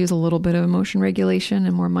 We can all use a little bit of emotion regulation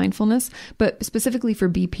and more mindfulness. But specifically for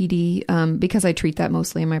BPD, because I treat that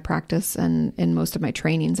mostly in my practice and in most of my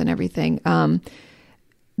trainings and everything,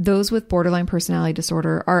 those with borderline personality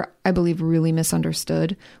disorder are, I believe, really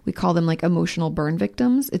misunderstood. We call them like emotional burn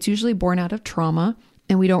victims. It's usually born out of trauma,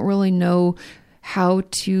 and we don't really know how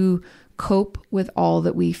to cope with all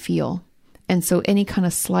that we feel. And so any kind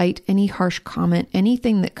of slight, any harsh comment,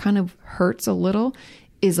 anything that kind of hurts a little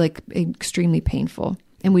is like extremely painful.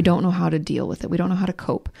 And we don't know how to deal with it. We don't know how to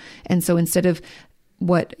cope. And so instead of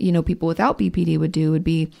what, people without BPD would do would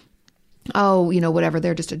be, oh, whatever,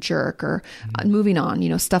 they're just a jerk, or moving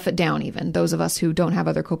on, stuff it down even. Those of us who don't have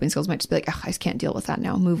other coping skills might just be like, I just can't deal with that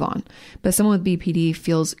now, move on. But someone with BPD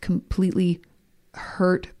feels completely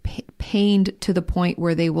hurt, pained to the point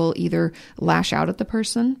where they will either lash out at the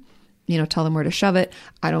person, tell them where to shove it,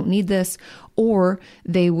 I don't need this, or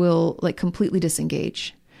they will like completely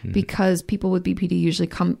disengage. Because people with BPD usually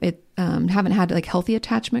haven't had like healthy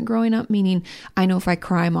attachment growing up, meaning I know if I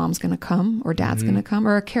cry, mom's going to come or dad's going to come,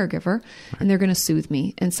 or a caregiver, and they're going to soothe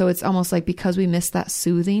me. And so it's almost like because we missed that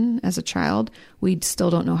soothing as a child, we still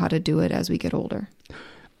don't know how to do it as we get older.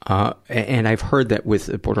 And I've heard that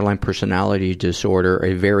with borderline personality disorder,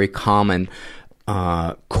 a very common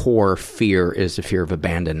core fear is the fear of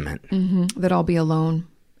abandonment. That I'll be alone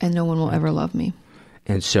and no one will ever love me.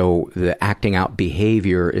 And so the acting out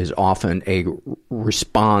behavior is often a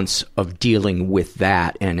response of dealing with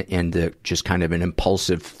that and the just kind of an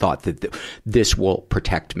impulsive thought that this will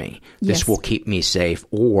protect me. This will keep me safe.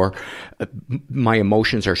 Or my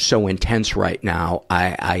emotions are so intense right now,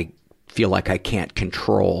 I feel like I can't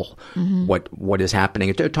control what is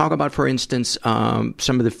happening. Talk about, for instance,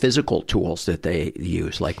 some of the physical tools that they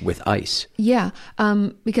use, like with ice. Yeah,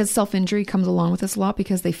 because self-injury comes along with this a lot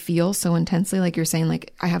because they feel so intensely. Like you're saying,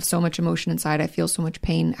 like, I have so much emotion inside. I feel so much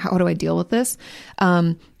pain. How do I deal with this?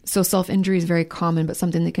 So self-injury is very common, but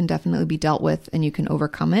something that can definitely be dealt with and you can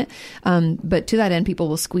overcome it. But to that end, people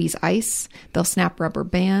will squeeze ice. They'll snap rubber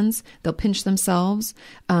bands. They'll pinch themselves.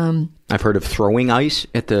 I've heard of throwing ice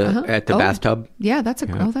at the bathtub. Yeah, that's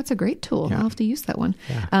a great tool. Yeah. I'll have to use that one.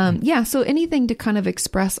 Yeah. So anything to kind of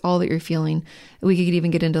express all that you're feeling. We could even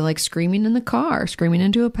get into like screaming in the car, screaming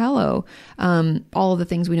into a pillow, all of the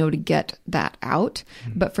things we know to get that out.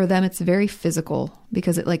 But for them, it's very physical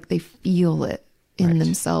because they feel it in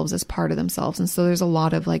themselves as part of themselves. And so there's a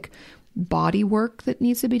lot of like body work that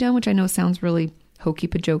needs to be done, which I know sounds really hokey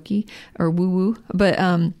pokey or woo woo, but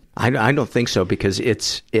I don't think so, because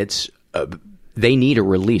it's they need a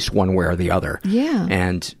release one way or the other. Yeah.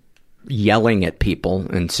 And yelling at people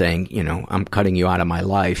and saying, I'm cutting you out of my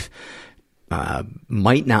life,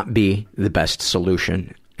 might not be the best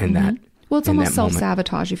solution in that. Well, it's almost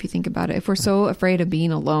self-sabotage if you think about it. If we're so afraid of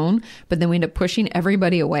being alone, but then we end up pushing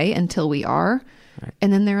everybody away until we are,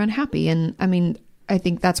 and then they're unhappy. And I mean, I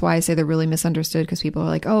think that's why I say they're really misunderstood, because people are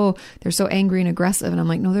like, oh, they're so angry and aggressive. And I'm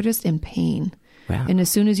like, no, they're just in pain. Wow. And as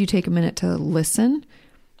soon as you take a minute to listen,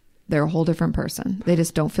 they're a whole different person. They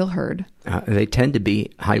just don't feel heard. They tend to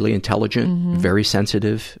be highly intelligent, very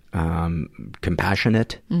sensitive,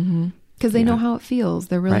 compassionate. Because they know how it feels.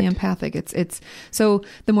 They're really empathic. It's so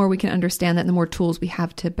the more we can understand that, the more tools we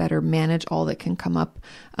have to better manage all that can come up.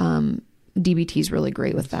 DBT is really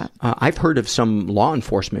great with that. I've heard of some law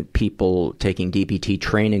enforcement people taking DBT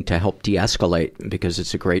training to help de-escalate, because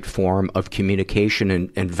it's a great form of communication and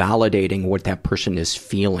validating what that person is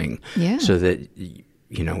feeling, so that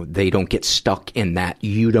they don't get stuck in that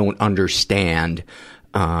you don't understand.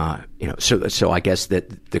 So I guess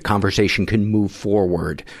that the conversation can move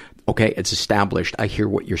forward. Okay, it's established. I hear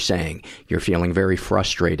what you're saying. You're feeling very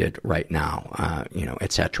frustrated right now,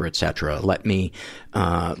 et cetera, et cetera.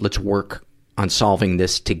 Let's work on solving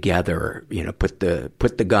this together. Put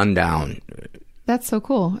the gun down. That's so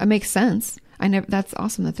cool. It makes sense. That's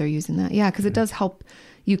awesome that they're using that. Yeah, because it does help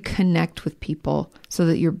you connect with people so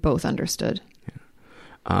that you're both understood.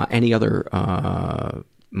 Any other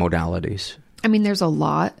modalities? I mean, there's a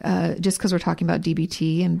lot, just because we're talking about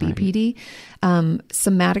DBT and BPD.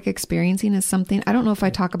 Somatic experiencing is something, I don't know if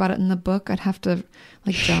I talk about it in the book. I'd have to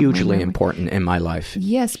hugely important in my life.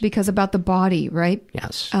 Yes, because about the body, right?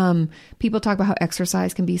 Yes. People talk about how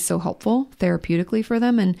exercise can be so helpful therapeutically for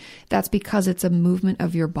them. And that's because it's a movement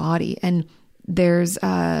of your body. And there's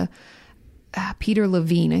Peter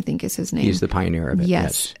Levine, I think is his name. He's the pioneer of it.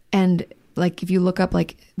 Yes. And if you look up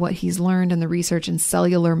what he's learned in the research in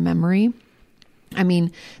cellular memory, I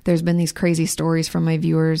mean, there's been these crazy stories from my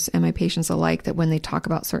viewers and my patients alike that when they talk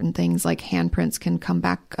about certain things, like handprints can come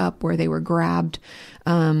back up where they were grabbed,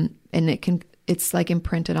 and it it's like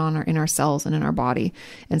imprinted in our cells and in our body.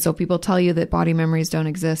 And so people tell you that body memories don't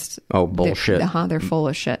exist. Oh, bullshit. They're full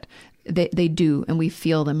of shit. They do, and we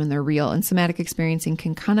feel them and they're real. And somatic experiencing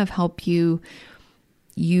can kind of help you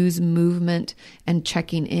use movement and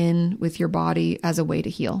checking in with your body as a way to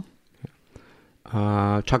heal.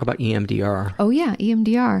 Talk about EMDR. Oh yeah,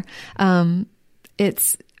 EMDR.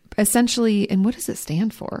 It's essentially, and what does it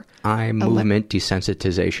stand for? Eye movement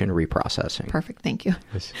desensitization reprocessing. Perfect, thank you.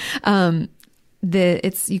 Yes.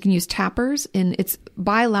 You can use tappers, and it's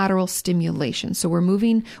bilateral stimulation. So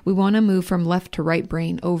we want to move from left to right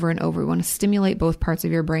brain over and over. We want to stimulate both parts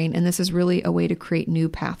of your brain. And this is really a way to create new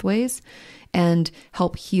pathways and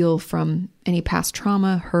help heal from any past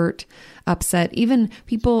trauma, hurt, upset. Even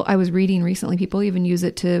people, I was reading recently, people even use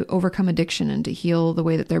it to overcome addiction and to heal the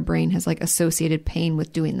way that their brain has like associated pain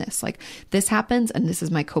with doing this. Like, this happens and this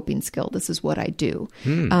is my coping skill. This is what I do.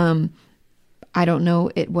 I don't know.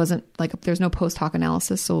 It wasn't like, there's no post hoc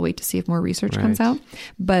analysis, so we'll wait to see if more research comes out.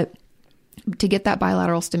 But to get that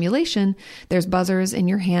bilateral stimulation, there's buzzers in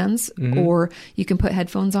your hands, or you can put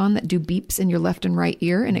headphones on that do beeps in your left and right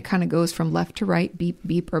ear, and it kind of goes from left to right, beep,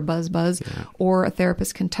 beep, or buzz, buzz. Yeah. Or a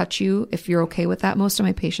therapist can touch you if you're okay with that. Most of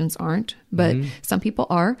my patients aren't, but some people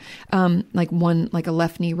are. Like a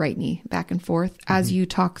left knee, right knee, back and forth as you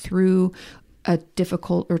talk through a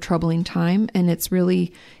difficult or troubling time. And it's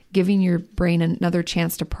really giving your brain another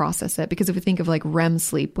chance to process it. Because if we think of like REM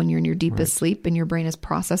sleep, when you're in your deepest sleep and your brain is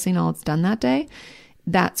processing all it's done that day,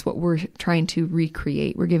 that's what we're trying to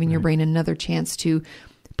recreate. We're giving your brain another chance to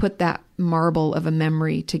put that marble of a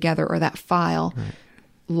memory together, or that file,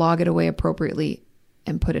 log it away appropriately,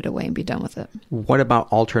 and put it away and be done with it. What about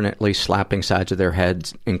alternately slapping sides of their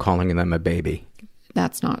heads and calling them a baby?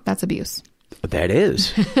 That's abuse. That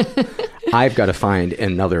is. I've got to find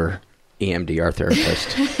another EMDR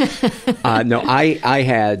therapist. No, I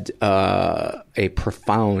had a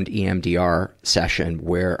profound EMDR session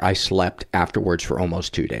where I slept afterwards for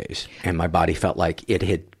almost 2 days, and my body felt like it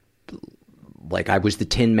had, like I was the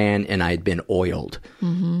Tin Man and I had been oiled.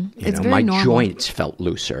 It's very my normal. joints felt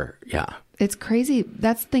looser. Yeah, it's crazy.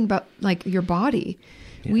 That's the thing about like your body.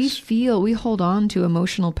 Yes. We hold on to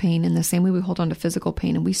emotional pain in the same way we hold on to physical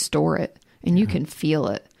pain, and we store it, and you can feel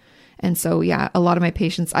it. And so, yeah, a lot of my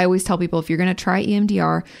patients, I always tell people, if you're going to try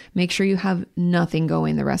EMDR, make sure you have nothing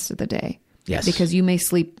going the rest of the day. Yes. Because you may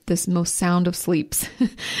sleep this most sound of sleeps,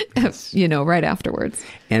 right afterwards.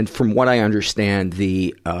 And from what I understand,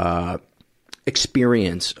 the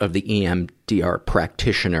experience of the EMDR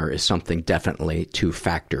practitioner is something definitely to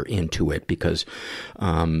factor into it, because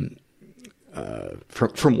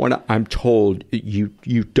from what I'm told,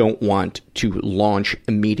 you don't want to launch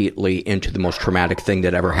immediately into the most traumatic thing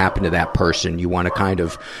that ever happened to that person. You want to kind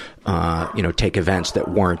of, take events that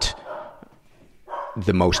weren't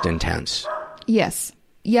the most intense. Yes.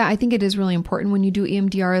 Yeah, I think it is really important when you do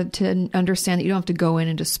EMDR to understand that you don't have to go in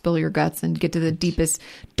and just spill your guts and get to the deepest,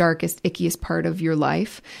 darkest, ickiest part of your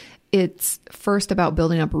life. It's first about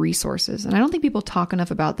building up resources. And I don't think people talk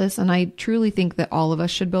enough about this. And I truly think that all of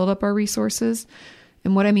us should build up our resources.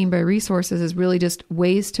 And what I mean by resources is really just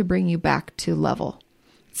ways to bring you back to level.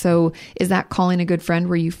 So is that calling a good friend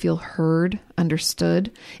where you feel heard, understood?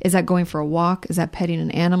 Is that going for a walk? Is that petting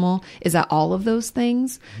an animal? Is that all of those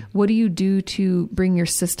things? What do you do to bring your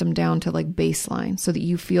system down to like baseline so that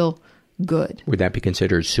you feel good? Would that be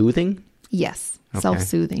considered soothing? Yes. Okay.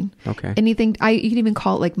 Self-soothing. Okay. Anything, you can even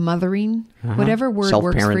call it like mothering, whatever word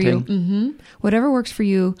works for you. Whatever works for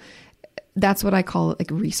you, that's what I call it,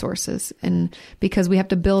 like resources. And because we have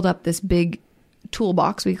to build up this big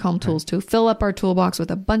toolbox, we call them tools too, fill up our toolbox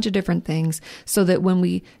with a bunch of different things so that when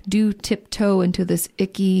we do tiptoe into this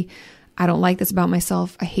icky, I don't like this about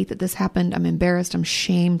myself, I hate that this happened, I'm embarrassed, I'm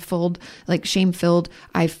shame-filled,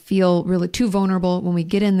 I feel really too vulnerable. When we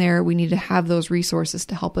get in there, we need to have those resources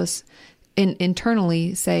to help us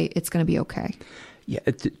internally say it's going to be okay. Yeah,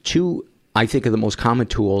 two, I think, of the most common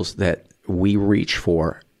tools that we reach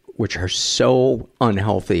for, which are so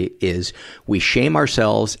unhealthy, is we shame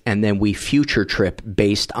ourselves and then we future trip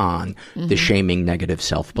based on the shaming negative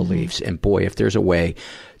self-beliefs. And boy, if there's a way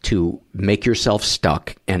to make yourself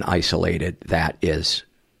stuck and isolated, that is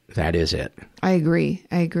it. I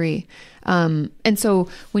agree. And so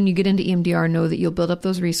when you get into EMDR, know that you'll build up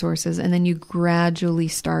those resources and then you gradually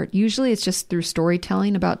start. Usually it's just through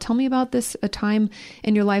storytelling tell me about a time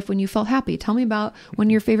in your life when you felt happy. Tell me about one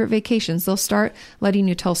of your favorite vacations. They'll start letting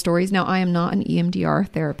you tell stories. Now, I am not an EMDR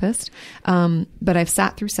therapist, but I've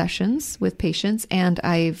sat through sessions with patients and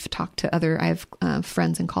I've talked to I have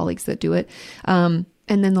friends and colleagues that do it. And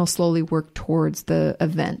then they'll slowly work towards the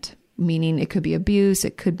event meaning it could be abuse,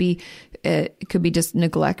 it could be just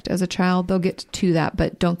neglect as a child. They'll get to that,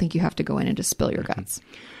 but don't think you have to go in and just spill your guts.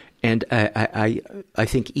 And I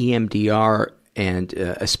think EMDR and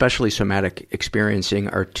especially somatic experiencing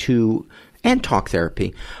and talk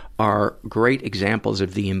therapy are great examples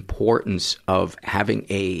of the importance of having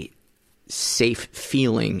a safe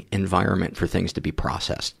feeling environment for things to be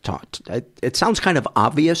processed. It sounds kind of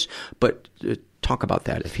obvious, but talk about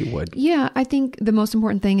that if you would. Yeah, I think the most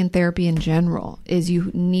important thing in therapy in general is you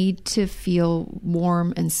need to feel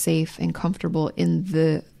warm and safe and comfortable in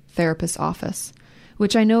the therapist's office,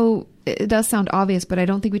 which I know it does sound obvious, but I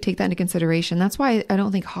don't think we take that into consideration. That's why I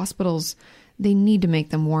don't think hospitals, they need to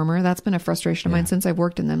make them warmer. That's been a frustration of mine since I've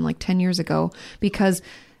worked in them like 10 years ago, because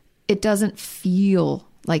it doesn't feel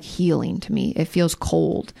like healing to me. It feels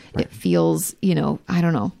cold. Right. It feels, I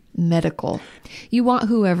don't know, medical. You want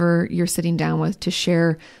whoever you're sitting down with to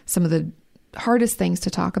share some of the hardest things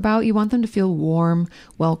to talk about. You want them to feel warm,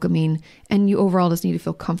 welcoming, and you overall just need to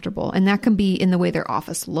feel comfortable. And that can be in the way their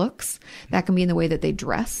office looks. That can be in the way that they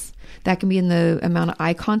dress. That can be in the amount of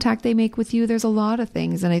eye contact they make with you. There's a lot of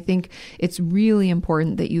things. And I think it's really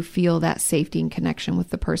important that you feel that safety and connection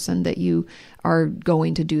with the person that you are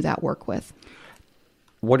going to do that work with.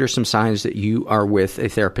 What are some signs that you are with a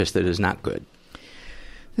therapist that is not good?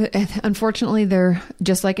 Unfortunately, they're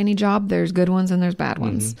just like any job. There's good ones and there's bad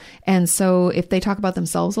ones. And so if they talk about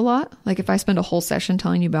themselves a lot, like if I spend a whole session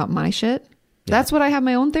telling you about my shit, that's what I have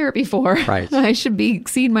my own therapy for. Right. I should be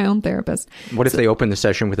seeing my own therapist. What if they open the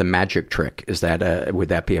session with a magic trick? Would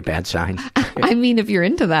that be a bad sign? I mean, if you're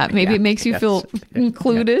into that, maybe it makes you feel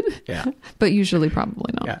included, but usually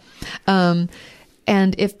probably not. Yeah.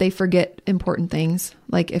 And if they forget important things,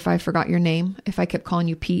 like if I forgot your name, if I kept calling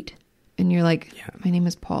you Pete, and you're like, my name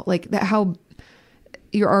is Paul, like that, how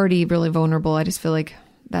you're already really vulnerable. I just feel like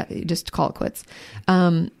that, just call it quits.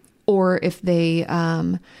 Or if they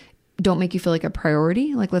don't make you feel like a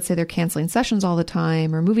priority, like let's say they're canceling sessions all the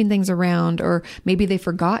time or moving things around, or maybe they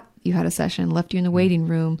forgot you had a session, left you in the waiting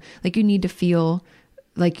room. Like you need to feel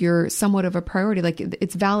like you're somewhat of a priority, like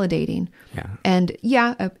it's validating. Yeah. And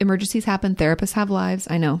emergencies happen. Therapists have lives.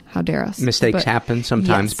 I know. How dare us? Mistakes happen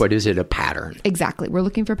sometimes, but is it a pattern? Exactly. We're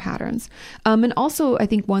looking for patterns. And also I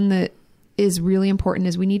think one that is really important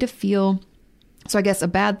is we need to feel, so I guess a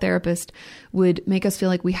bad therapist would make us feel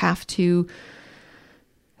like we have to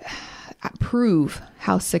prove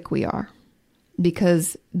how sick we are.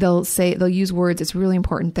 Because they'll use words, it's really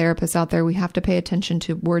important, therapists out there, we have to pay attention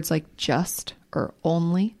to words like just or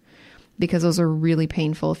only, because those are really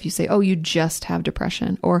painful. If you say, oh, you just have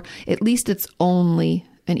depression, or at least it's only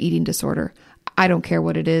an eating disorder. I don't care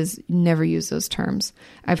what it is. Never use those terms.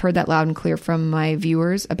 I've heard that loud and clear from my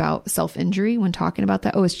viewers about self-injury when talking about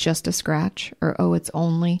that. Oh, it's just a scratch, or oh, it's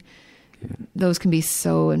only. Those can be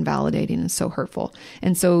so invalidating and so hurtful.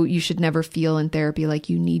 And so you should never feel in therapy like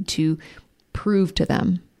you need to prove to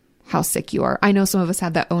them how sick you are. I know some of us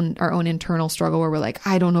have our own internal struggle where we're like,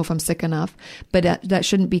 I don't know if I'm sick enough, but that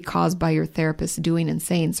shouldn't be caused by your therapist doing and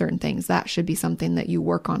saying certain things. That should be something that you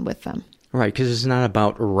work on with them. Right, because it's not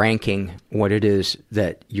about ranking what it is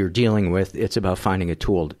that you're dealing with. It's about finding a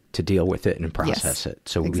tool to deal with it and process it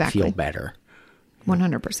so we feel better.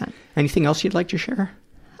 100%. Anything else you'd like to share?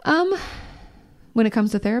 When it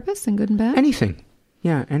comes to therapists and good and bad? Anything.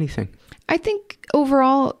 Yeah, anything. I think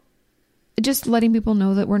overall, just letting people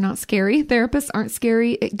know that we're not scary. Therapists aren't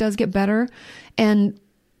scary. It does get better. And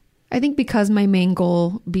I think because my main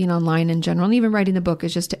goal being online in general, and even writing the book,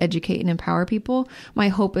 is just to educate and empower people, my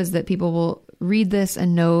hope is that people will read this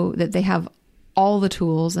and know that they have all the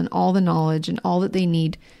tools and all the knowledge and all that they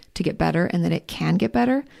need to get better, and that it can get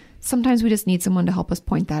better. Sometimes we just need someone to help us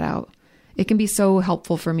point that out. It can be so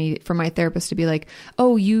helpful for my therapist to be like,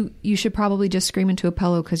 oh, you should probably just scream into a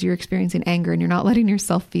pillow because you're experiencing anger and you're not letting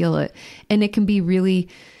yourself feel it. And it can be really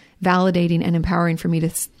validating and empowering for me to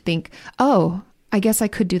think, oh, I guess I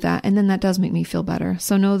could do that. And then that does make me feel better.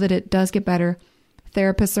 So know that it does get better.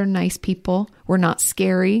 Therapists are nice people. We're not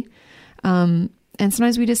scary. And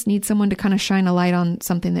sometimes we just need someone to kind of shine a light on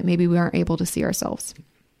something that maybe we aren't able to see ourselves.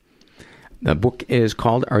 The book is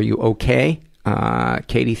called Are You Okay?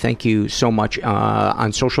 Katie, thank you so much.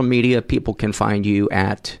 On social media, people can find you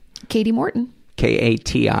at Katie Morton.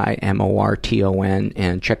 KATIMORTON,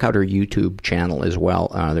 and check out her YouTube channel as well.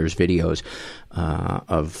 There's videos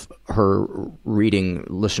of her reading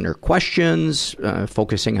listener questions,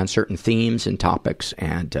 focusing on certain themes and topics,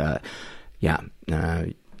 and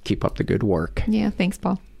keep up the good work. Yeah, thanks,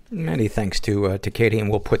 Paul. Many thanks to Katie,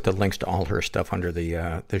 and we'll put the links to all her stuff under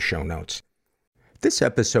the show notes. This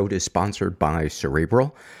episode is sponsored by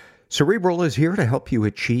Cerebral. Cerebral is here to help you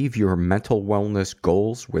achieve your mental wellness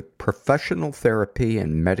goals with professional therapy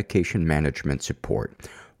and medication management support.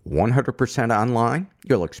 100% online,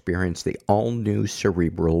 you'll experience the all-new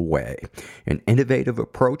Cerebral Way, an innovative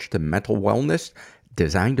approach to mental wellness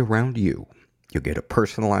designed around you. You'll get a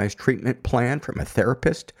personalized treatment plan from a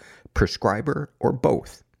therapist, prescriber, or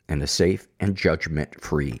both in a safe and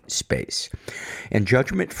judgment-free space. And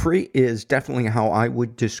judgment-free is definitely how I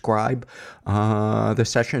would describe the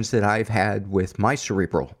sessions that I've had with my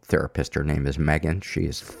cerebral therapist. Her name is Megan. She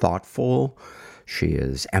is thoughtful, she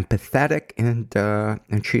is empathetic,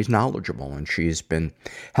 and she's knowledgeable. And she's been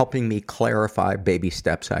helping me clarify baby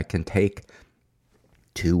steps I can take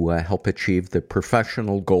to help achieve the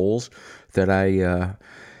professional goals that I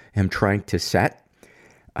am trying to set.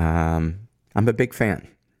 I'm a big fan.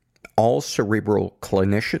 All Cerebral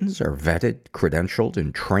clinicians are vetted, credentialed,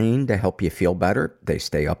 and trained to help you feel better. They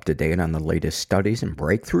stay up to date on the latest studies and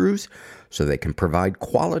breakthroughs so they can provide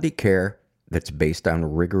quality care that's based on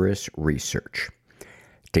rigorous research.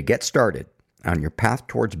 To get started on your path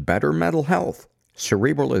towards better mental health,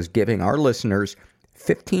 Cerebral is giving our listeners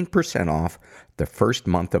 15% off the first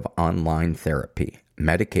month of online therapy,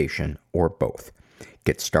 medication, or both.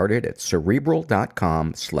 Get started at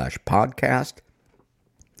Cerebral.com/podcast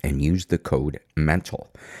and use the code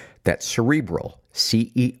MENTAL. That's Cerebral,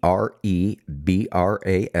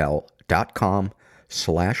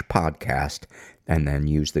 CEREBRAL.com/podcast, and then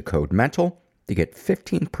use the code MENTAL to get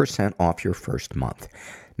 15% off your first month.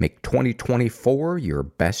 Make 2024 your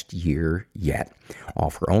best year yet.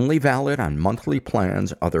 Offer only valid on monthly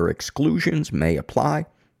plans. Other exclusions may apply.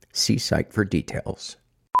 See site for details.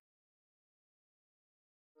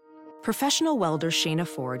 Professional welder Shayna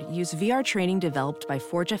Ford used VR training developed by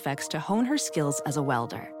ForgeFX to hone her skills as a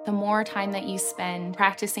welder. The more time that you spend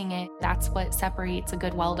practicing it, that's what separates a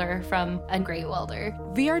good welder from a great welder.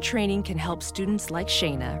 VR training can help students like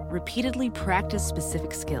Shayna repeatedly practice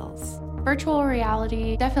specific skills. Virtual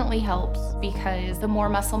reality definitely helps because the more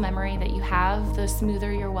muscle memory that you have, the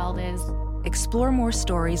smoother your weld is. Explore more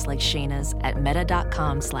stories like Shayna's at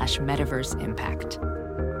meta.com/metaverseimpact.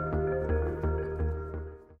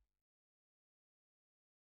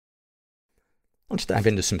 Let's dive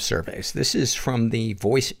into some surveys. This is from the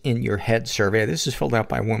Voice in Your Head survey. This is filled out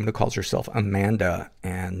by a woman who calls herself Amanda.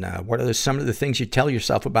 And what are some of the things you tell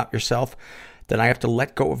yourself about yourself that I have to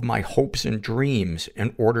let go of my hopes and dreams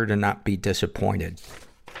in order to not be disappointed?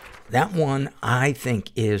 That one, I think,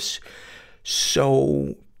 is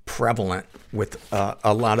so prevalent with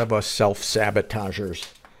a lot of us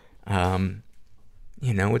self-sabotagers.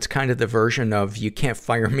 It's kind of the version of, you can't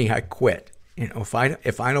fire me, I quit. If I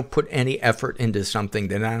don't put any effort into something,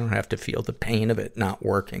 then I don't have to feel the pain of it not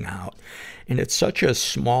working out. And it's such a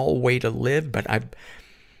small way to live, but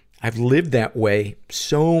I've lived that way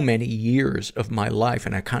so many years of my life,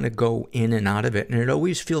 and I kind of go in and out of it. And it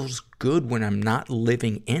always feels good when I'm not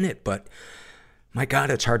living in it, but my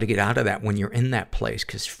God, it's hard to get out of that when you're in that place,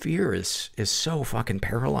 because fear is so fucking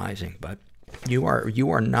paralyzing. But you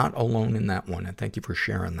are not alone in that one, and thank you for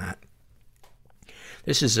sharing that.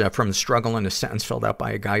 This is from the Struggle in a Sentence, filled out by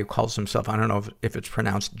a guy who calls himself, I don't know if it's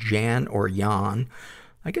pronounced Jan or Jan.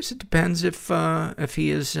 I guess it depends if he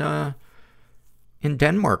is in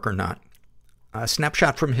Denmark or not. A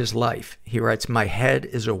snapshot from his life. He writes, "My head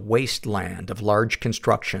is a wasteland of large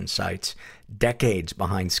construction sites, decades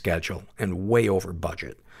behind schedule, and way over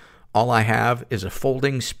budget. All I have is a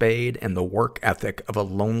folding spade and the work ethic of a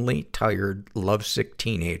lonely, tired, lovesick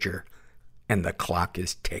teenager, and the clock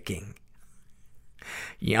is ticking."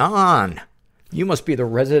 Jan, you must be the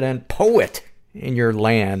resident poet in your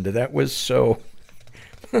land. That was so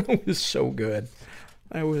good.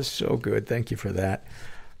 That was so good. Thank you for that.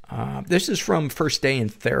 This is from First Day in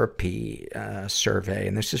Therapy survey,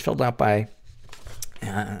 and this is filled out by,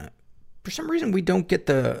 for some reason we don't get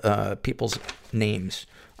the people's names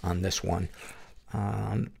on this one.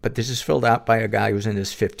 But this is filled out by a guy who's in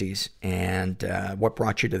his 50s, and what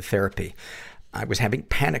brought you to therapy? I was having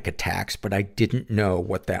panic attacks, but I didn't know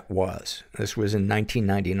what that was. This was in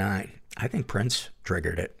 1999. I think Prince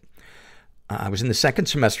triggered it. I was in the second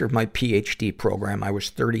semester of my PhD program. I was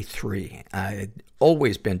 33. I had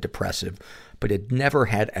always been depressive, but had never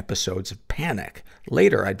had episodes of panic.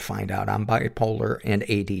 Later, I'd find out I'm bipolar and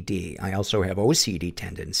ADD. I also have OCD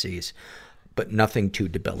tendencies, but nothing too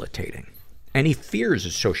debilitating. Any fears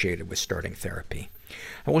associated with starting therapy?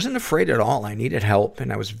 I wasn't afraid at all. I needed help,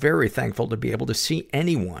 and I was very thankful to be able to see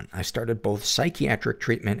anyone. I started both psychiatric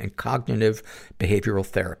treatment and cognitive behavioral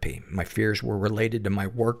therapy. My fears were related to my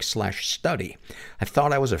work/study. I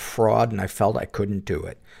thought I was a fraud, and I felt I couldn't do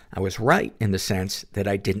it. I was right in the sense that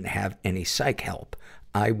I didn't have any psych help.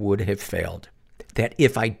 I would have failed. That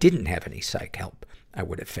if I didn't have any psych help, I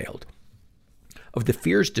would have failed. Of the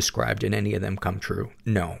fears described, did any of them come true?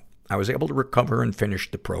 No. I was able to recover and finish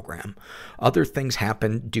the program. Other things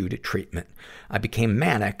happened due to treatment. I became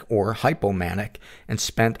manic or hypomanic and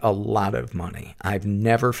spent a lot of money. I've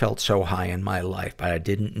never felt so high in my life, but I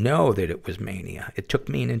didn't know that it was mania. It took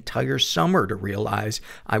me an entire summer to realize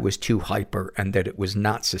I was too hyper and that it was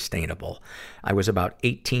not sustainable. I was about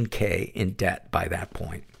 $18,000 in debt by that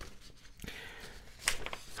point.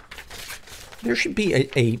 There should be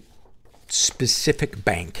a specific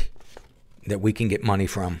bank that we can get money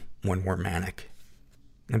from when we're manic.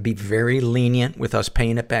 And be very lenient with us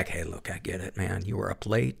paying it back. Hey, look, I get it, man. You were up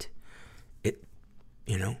late.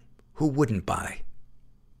 Who wouldn't buy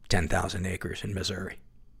 10,000 acres in Missouri?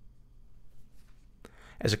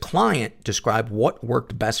 As a client, describe what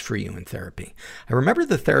worked best for you in therapy. I remember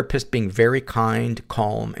the therapist being very kind,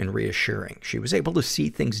 calm, and reassuring. She was able to see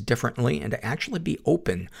things differently and to actually be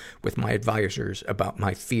open with my advisors about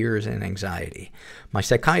my fears and anxiety. My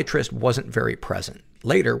psychiatrist wasn't very present.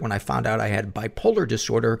 Later, when I found out I had bipolar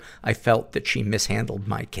disorder, I felt that she mishandled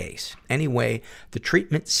my case. Anyway, the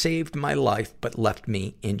treatment saved my life but left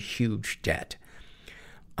me in huge debt.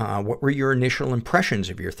 What were your initial impressions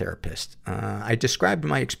of your therapist? I described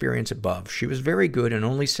my experience above. She was very good and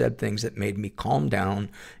only said things that made me calm down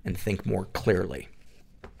and think more clearly.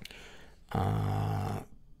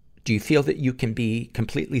 Do you feel that you can be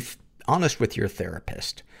completely honest with your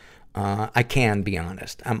therapist? I can be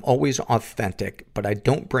honest. I'm always authentic, but I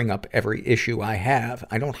don't bring up every issue I have.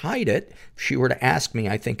 I don't hide it. If she were to ask me,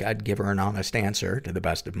 I think I'd give her an honest answer to the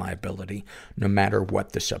best of my ability, no matter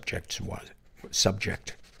what the subject was.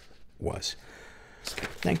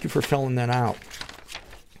 Thank you for filling that out.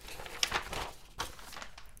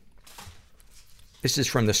 This is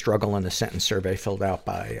from the Struggle in a Sentence survey filled out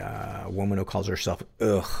by a woman who calls herself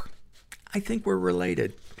Ugh. I think we're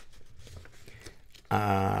related.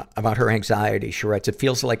 About her anxiety, she writes, it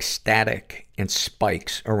feels like static and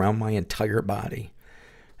spikes around my entire body.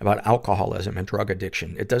 About alcoholism and drug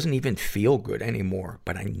addiction, it doesn't even feel good anymore,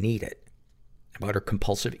 but I need it. About her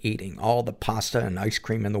compulsive eating, all the pasta and ice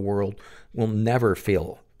cream in the world will never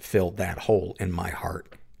fill that hole in my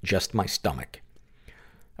heart, just my stomach.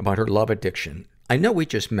 About her love addiction, I know we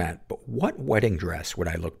just met, but what wedding dress would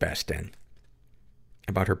I look best in?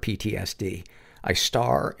 About her PTSD, I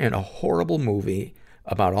star in a horrible movie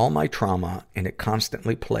about all my trauma, and it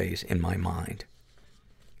constantly plays in my mind.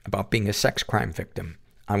 About being a sex crime victim,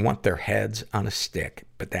 I want their heads on a stick,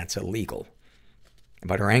 but that's illegal.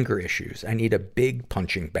 About her anger issues, I need a big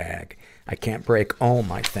punching bag. I can't break all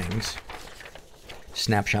my things.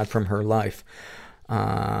 Snapshot from her life.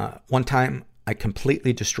 One time, I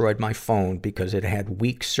completely destroyed my phone because it had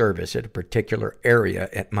weak service at a particular area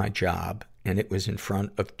at my job, and it was in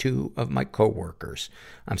front of 2 of my coworkers.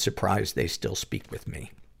 I'm surprised they still speak with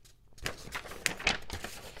me.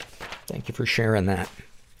 Thank you for sharing that.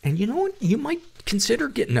 And you know what? You might consider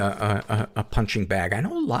getting a punching bag. I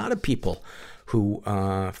know a lot of people who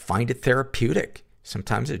find it therapeutic.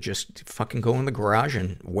 Sometimes it just fucking go in the garage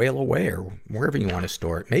and wail away, or wherever you want to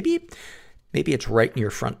store it. Maybe it's right in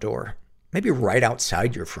your front door. Maybe right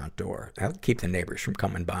outside your front door. That'll keep the neighbors from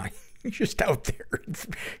coming by. You're just out there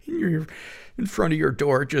in front of your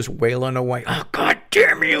door, just wailing away. Oh, God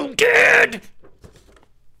damn you, Dad!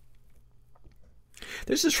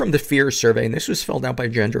 This is from the Fears survey, and this was filled out by a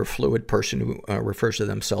gender fluid person who refers to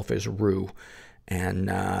themselves as Rue. And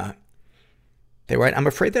they write, I'm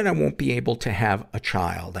afraid that I won't be able to have a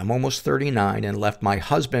child. I'm almost 39 and left my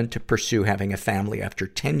husband to pursue having a family after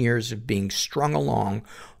 10 years of being strung along,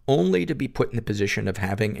 only to be put in the position of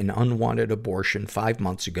having an unwanted abortion 5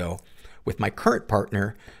 months ago with my current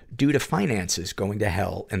partner due to finances going to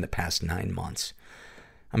hell in the past 9 months.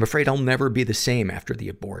 I'm afraid I'll never be the same after the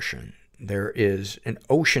abortion. There is an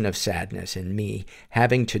ocean of sadness in me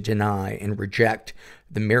having to deny and reject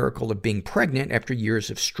the miracle of being pregnant after years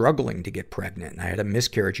of struggling to get pregnant. I had a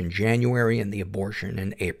miscarriage in January and the abortion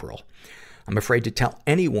in April. I'm afraid to tell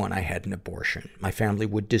anyone I had an abortion. My family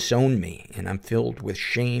would disown me, and I'm filled with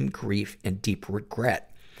shame, grief, and deep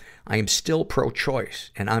regret. I am still pro-choice,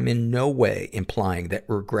 and I'm in no way implying that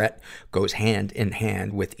regret goes hand in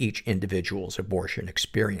hand with each individual's abortion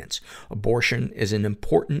experience. Abortion is an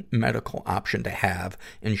important medical option to have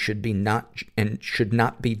and should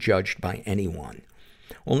not be judged by anyone.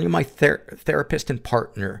 Only my therapist and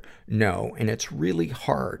partner know, and it's really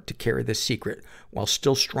hard to carry this secret while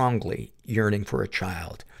still strongly yearning for a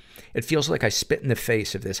child. It feels like I spit in the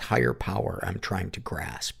face of this higher power I'm trying to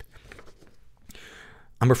grasp.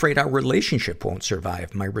 I'm afraid our relationship won't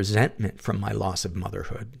survive my resentment from my loss of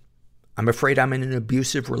motherhood. I'm afraid I'm in an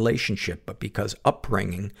abusive relationship, but because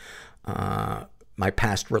upbringing, my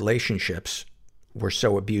past relationships were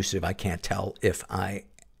so abusive, I can't tell if I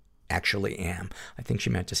actually am. I think she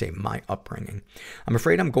meant to say my upbringing. I'm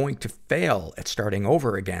afraid I'm going to fail at starting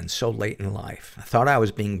over again so late in life. I thought I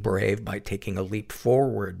was being brave by taking a leap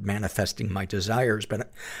forward, manifesting my desires, but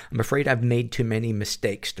I'm afraid I've made too many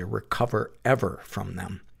mistakes to recover ever from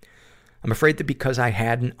them. I'm afraid that because I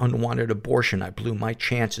had an unwanted abortion, I blew my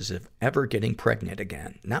chances of ever getting pregnant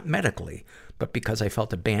again. Not medically, but because I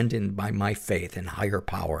felt abandoned by my faith in higher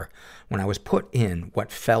power when I was put in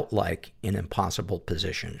what felt like an impossible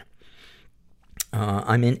position.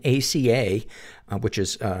 I'm in ACA, which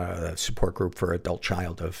is a support group for adult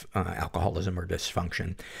child of alcoholism or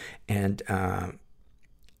dysfunction. And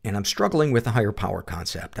I'm struggling with the higher power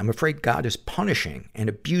concept. I'm afraid God is punishing and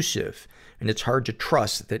abusive, and it's hard to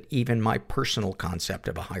trust that even my personal concept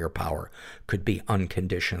of a higher power could be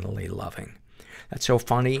unconditionally loving. That's so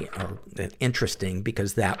funny or interesting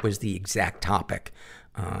because that was the exact topic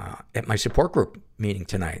at my support group meeting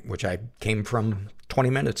tonight, which I came from 20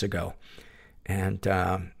 minutes ago. And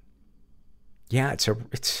yeah,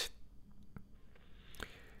 it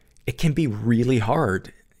can be really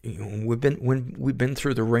hard. You know, when we've been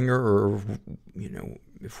through the ringer, or you know,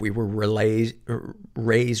 if we were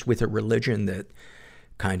raised with a religion that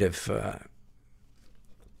kind of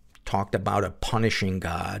talked about a punishing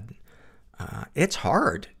God, it's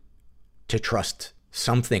hard to trust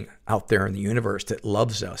something out there in the universe that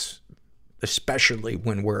loves us, especially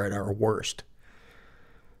when we're at our worst.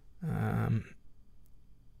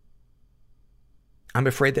 I'm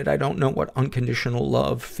afraid that I don't know what unconditional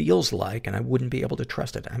love feels like, and I wouldn't be able to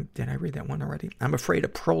trust it. Did I read that one already? I'm afraid a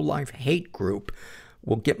pro-life hate group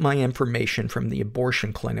will get my information from the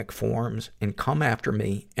abortion clinic forms and come after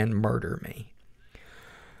me and murder me.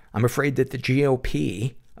 I'm afraid that the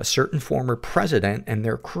GOP, a certain former president, and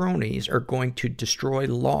their cronies are going to destroy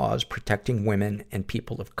laws protecting women and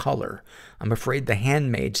people of color. I'm afraid The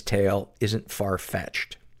Handmaid's Tale isn't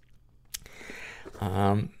far-fetched.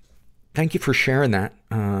 Thank you for sharing that.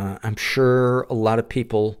 I'm sure a lot of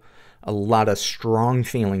strong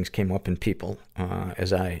feelings came up in people,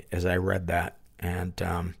 as I read that. And,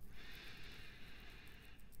 I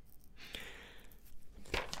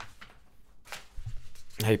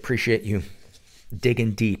appreciate you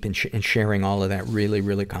digging deep and sharing all of that really,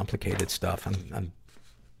 really complicated stuff. I'm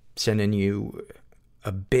sending you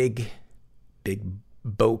a big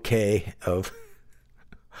bouquet of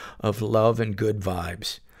love and good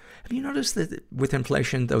vibes. Have you noticed that with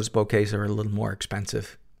inflation, those bouquets are a little more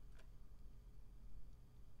expensive?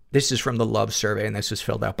 This is from the Love Survey, and this is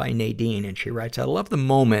filled out by Nadine, and she writes, I love the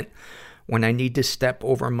moment when I need to step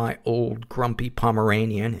over my old grumpy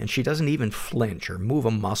Pomeranian, and she doesn't even flinch or move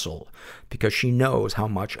a muscle because she knows how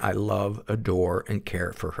much I love, adore, and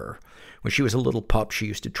care for her. When she was a little pup, she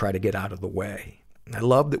used to try to get out of the way. I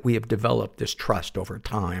love that we have developed this trust over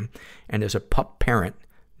time, and as a pup parent,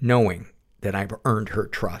 knowing that I've earned her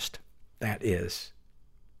trust. That is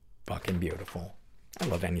fucking beautiful. I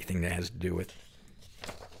love anything that has to do with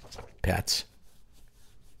pets.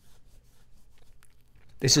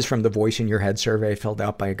 This is from the Voice in Your Head survey filled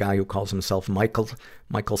out by a guy who calls himself Michael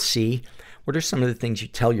C. What are some of the things you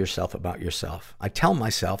tell yourself about yourself? I tell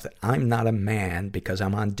myself that I'm not a man because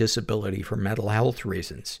I'm on disability for mental health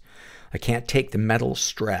reasons. I can't take the mental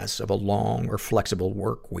stress of a long or flexible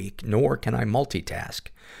work week, nor can I multitask.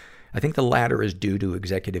 I think the latter is due to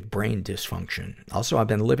executive brain dysfunction. Also, I've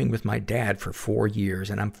been living with my dad for 4 years,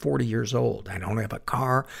 and I'm 40 years old. I don't have a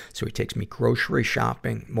car, so he takes me grocery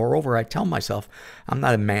shopping. Moreover, I tell myself I'm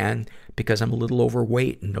not a man because I'm a little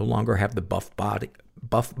overweight and no longer have the buff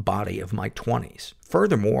body of my 20s.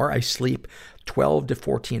 Furthermore, I sleep 12 to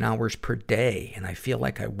 14 hours per day, and I feel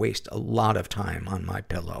like I waste a lot of time on my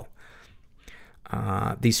pillow.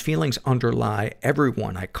 These feelings underlie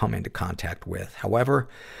everyone I come into contact with. However,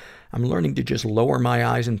 I'm learning to just lower my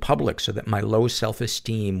eyes in public so that my low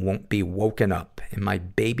self-esteem won't be woken up and my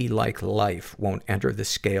baby-like life won't enter the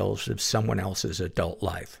scales of someone else's adult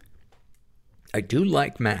life. I do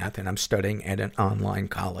like math, and I'm studying at an online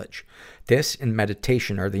college. This and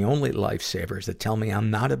meditation are the only lifesavers that tell me I'm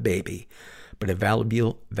not a baby, but a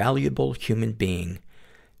valuable human being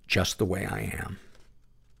just the way I am.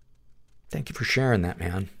 Thank you for sharing that,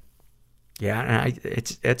 man. Yeah, and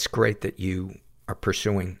it's great that you are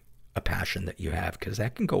pursuing a passion that you have, because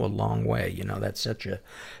that can go a long way. You know, that's such a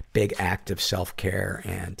big act of self-care.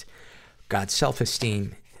 And God,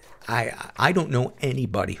 self-esteem, I don't know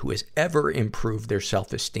anybody who has ever improved their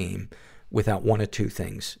self-esteem without one of two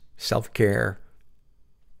things: self-care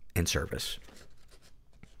and service.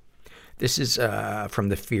 This is from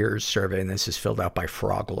the Fears survey, and this is filled out by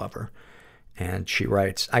Frog Lover. And she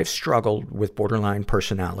writes, I've struggled with borderline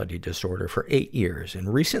personality disorder for 8 years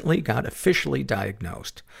and recently got officially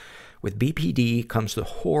diagnosed. With BPD comes the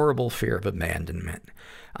horrible fear of abandonment.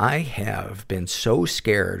 I have been so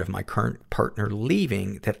scared of my current partner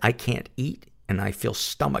leaving that I can't eat and I feel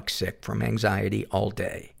stomach sick from anxiety all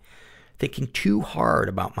day. Thinking too hard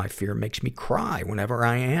about my fear makes me cry whenever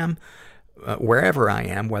I am, wherever I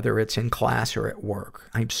am, whether it's in class or at work.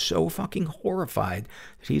 I'm so fucking horrified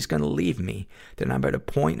that he's going to leave me that I'm at a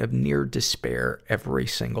point of near despair every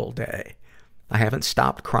single day. I haven't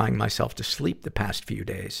stopped crying myself to sleep the past few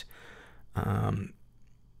days.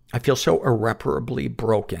 I feel so irreparably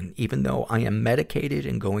broken, even though I am medicated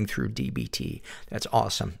and going through DBT. That's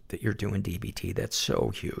awesome that you're doing DBT. That's so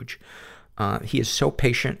huge. He is so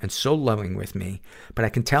patient and so loving with me, but I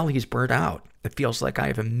can tell he's burnt out. It feels like I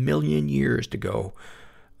have a million years to go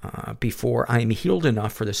before I am healed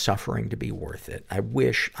enough for the suffering to be worth it. I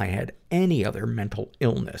wish I had any other mental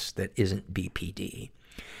illness that isn't BPD.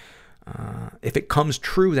 If it comes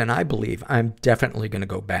true, then I believe I'm definitely going to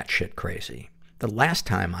go batshit crazy. The last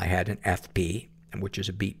time I had an FP, which is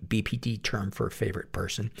a BPD term for a favorite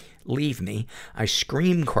person, leave me, I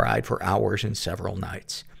scream-cried for hours and several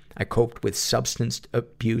nights. I coped with substance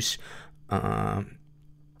abuse. From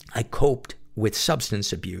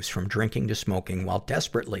drinking to smoking while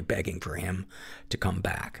desperately begging for him to come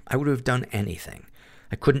back. I would have done anything.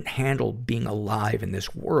 I couldn't handle being alive in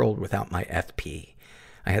this world without my FP.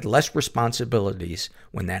 I had less responsibilities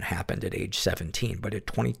when that happened at age 17, but at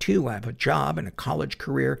 22, I have a job and a college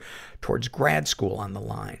career towards grad school on the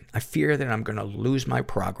line. I fear that I'm going to lose my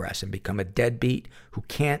progress and become a deadbeat who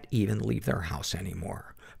can't even leave their house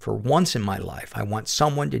anymore. For once in my life, I want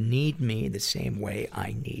someone to need me the same way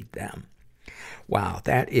I need them. Wow,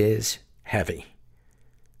 that is heavy.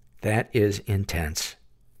 That is intense.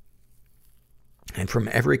 And from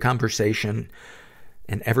every conversation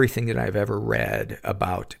and everything that I've ever read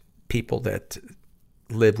about people that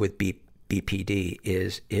live with BPD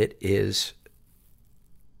it is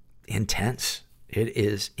intense. It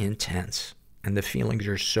is intense. And the feelings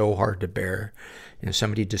are so hard to bear. You know,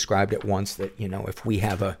 somebody described it once that,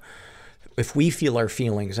 if we feel our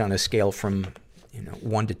feelings on a scale from,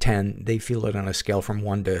 1 to 10, they feel it on a scale from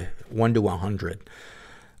 1 to 100.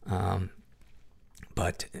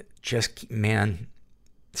 But just, man,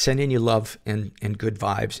 sending you love and good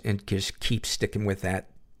vibes, and just keep sticking with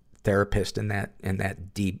that therapist and that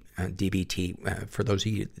DBT. For those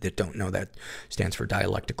of you that don't know, that stands for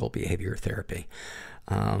dialectical behavior therapy.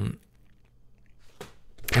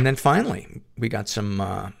 And then finally, we got some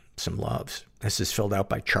loves. This is filled out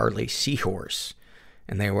by Charlie Seahorse.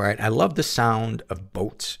 And they write, I love the sound of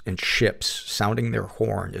boats and ships sounding their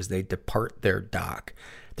horn as they depart their dock.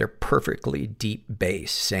 Their perfectly deep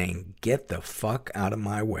bass saying, get the fuck out of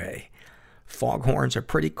my way. Foghorns are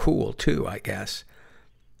pretty cool too, I guess.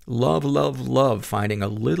 Love, love, love finding a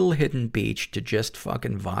little hidden beach to just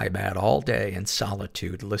fucking vibe at all day in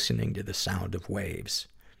solitude, listening to the sound of waves.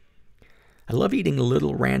 I love eating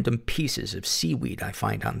little random pieces of seaweed I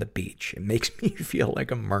find on the beach. It makes me feel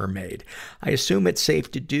like a mermaid. I assume it's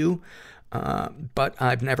safe to do, but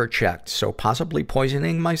I've never checked. So possibly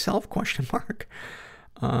poisoning myself? ?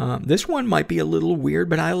 This one might be a little weird,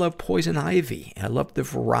 but I love poison ivy. I love the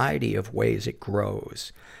variety of ways it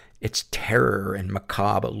grows. Its terror and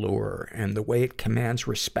macabre allure, and the way it commands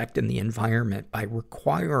respect in the environment by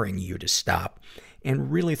requiring you to stop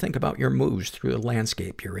and really think about your moves through the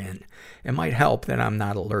landscape you're in. It might help that I'm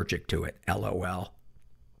not allergic to it, LOL.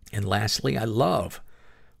 And lastly, I love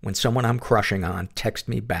when someone I'm crushing on texts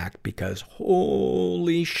me back because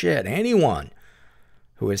holy shit, anyone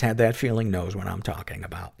who has had that feeling knows what I'm talking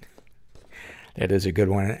about. That is a good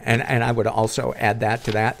one. And I would also add that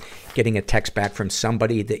to that, getting a text back from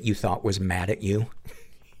somebody that you thought was mad at you.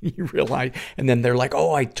 You realize, and then they're like,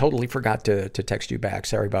 oh, I totally forgot to text you back.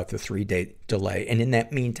 Sorry about the 3-day delay. And in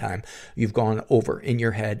that meantime, you've gone over in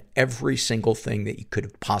your head every single thing that you could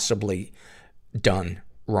have possibly done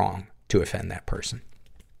wrong to offend that person.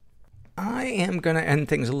 I am going to end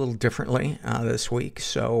things a little differently this week.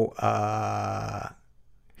 So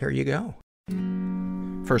here you go.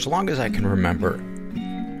 For as long as I can remember,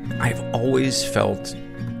 I've always felt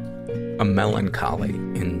a melancholy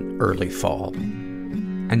in early fall.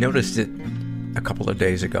 I noticed it a couple of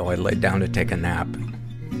days ago. I laid down to take a nap,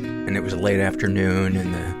 and it was late afternoon,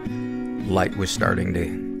 and the light was starting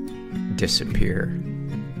to disappear.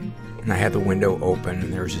 And I had the window open,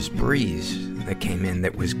 and there was this breeze that came in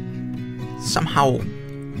that was somehow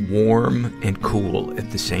warm and cool at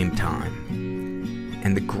the same time.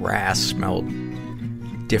 And the grass smelled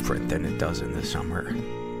different than it does in the summer.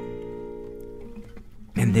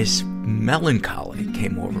 And this melancholy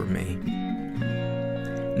came over me.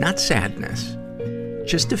 Not sadness,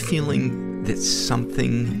 just a feeling that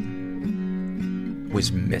something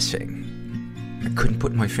was missing. I couldn't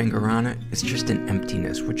put my finger on it. It's just an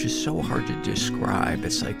emptiness, which is so hard to describe.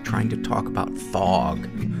 It's like trying to talk about fog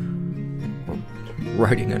or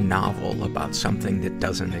writing a novel about something that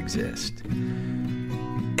doesn't exist.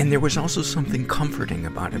 And there was also something comforting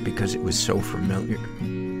about it because it was so familiar.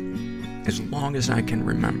 As long as I can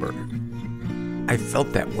remember, I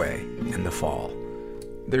felt that way in the fall.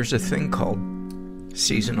 There's a thing called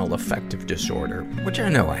seasonal affective disorder, which I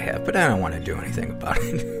know I have, but I don't want to do anything about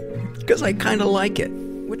it. Because I kind of like it,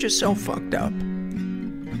 which is so fucked up.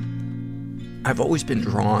 I've always been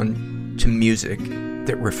drawn to music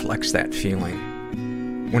that reflects that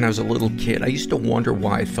feeling. When I was a little kid, I used to wonder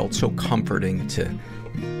why it felt so comforting to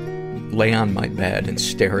lay on my bed and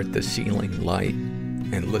stare at the ceiling light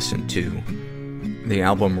and listen to the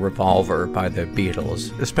album Revolver by the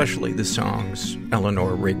Beatles, especially the songs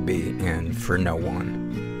Eleanor Rigby and For No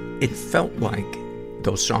One. It felt like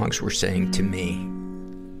those songs were saying to me,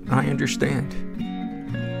 I understand.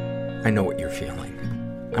 I know what you're feeling.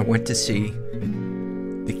 I went to see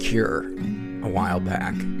The Cure a while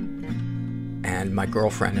back, and my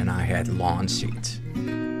girlfriend and I had lawn seats.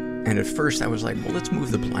 And at first I was like, well, let's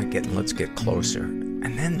move the blanket and let's get closer.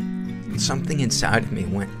 And then something inside of me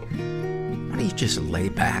went, why don't you just lay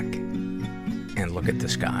back and look at the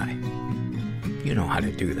sky? You know how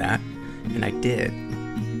to do that. And I did.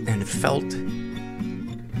 And it felt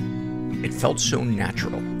so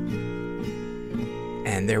natural.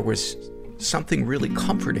 And there was something really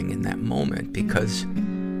comforting in that moment because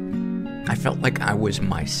I felt like I was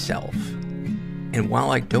myself. And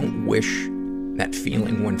while I don't wish that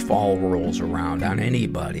feeling when fall rolls around on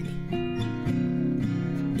anybody,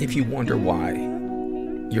 if you wonder why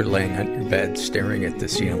you're laying on your bed staring at the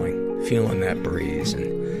ceiling, feeling that breeze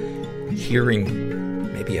and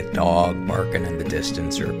hearing maybe a dog barking in the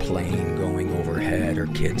distance or a plane going overhead or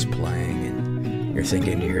kids playing, and you're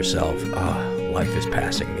thinking to yourself, life is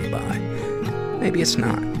passing me by. Maybe it's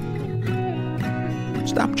not.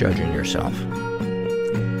 Stop judging yourself.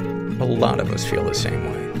 A lot of us feel the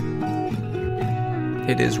same way.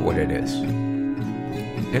 It is what it is.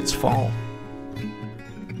 It's fall.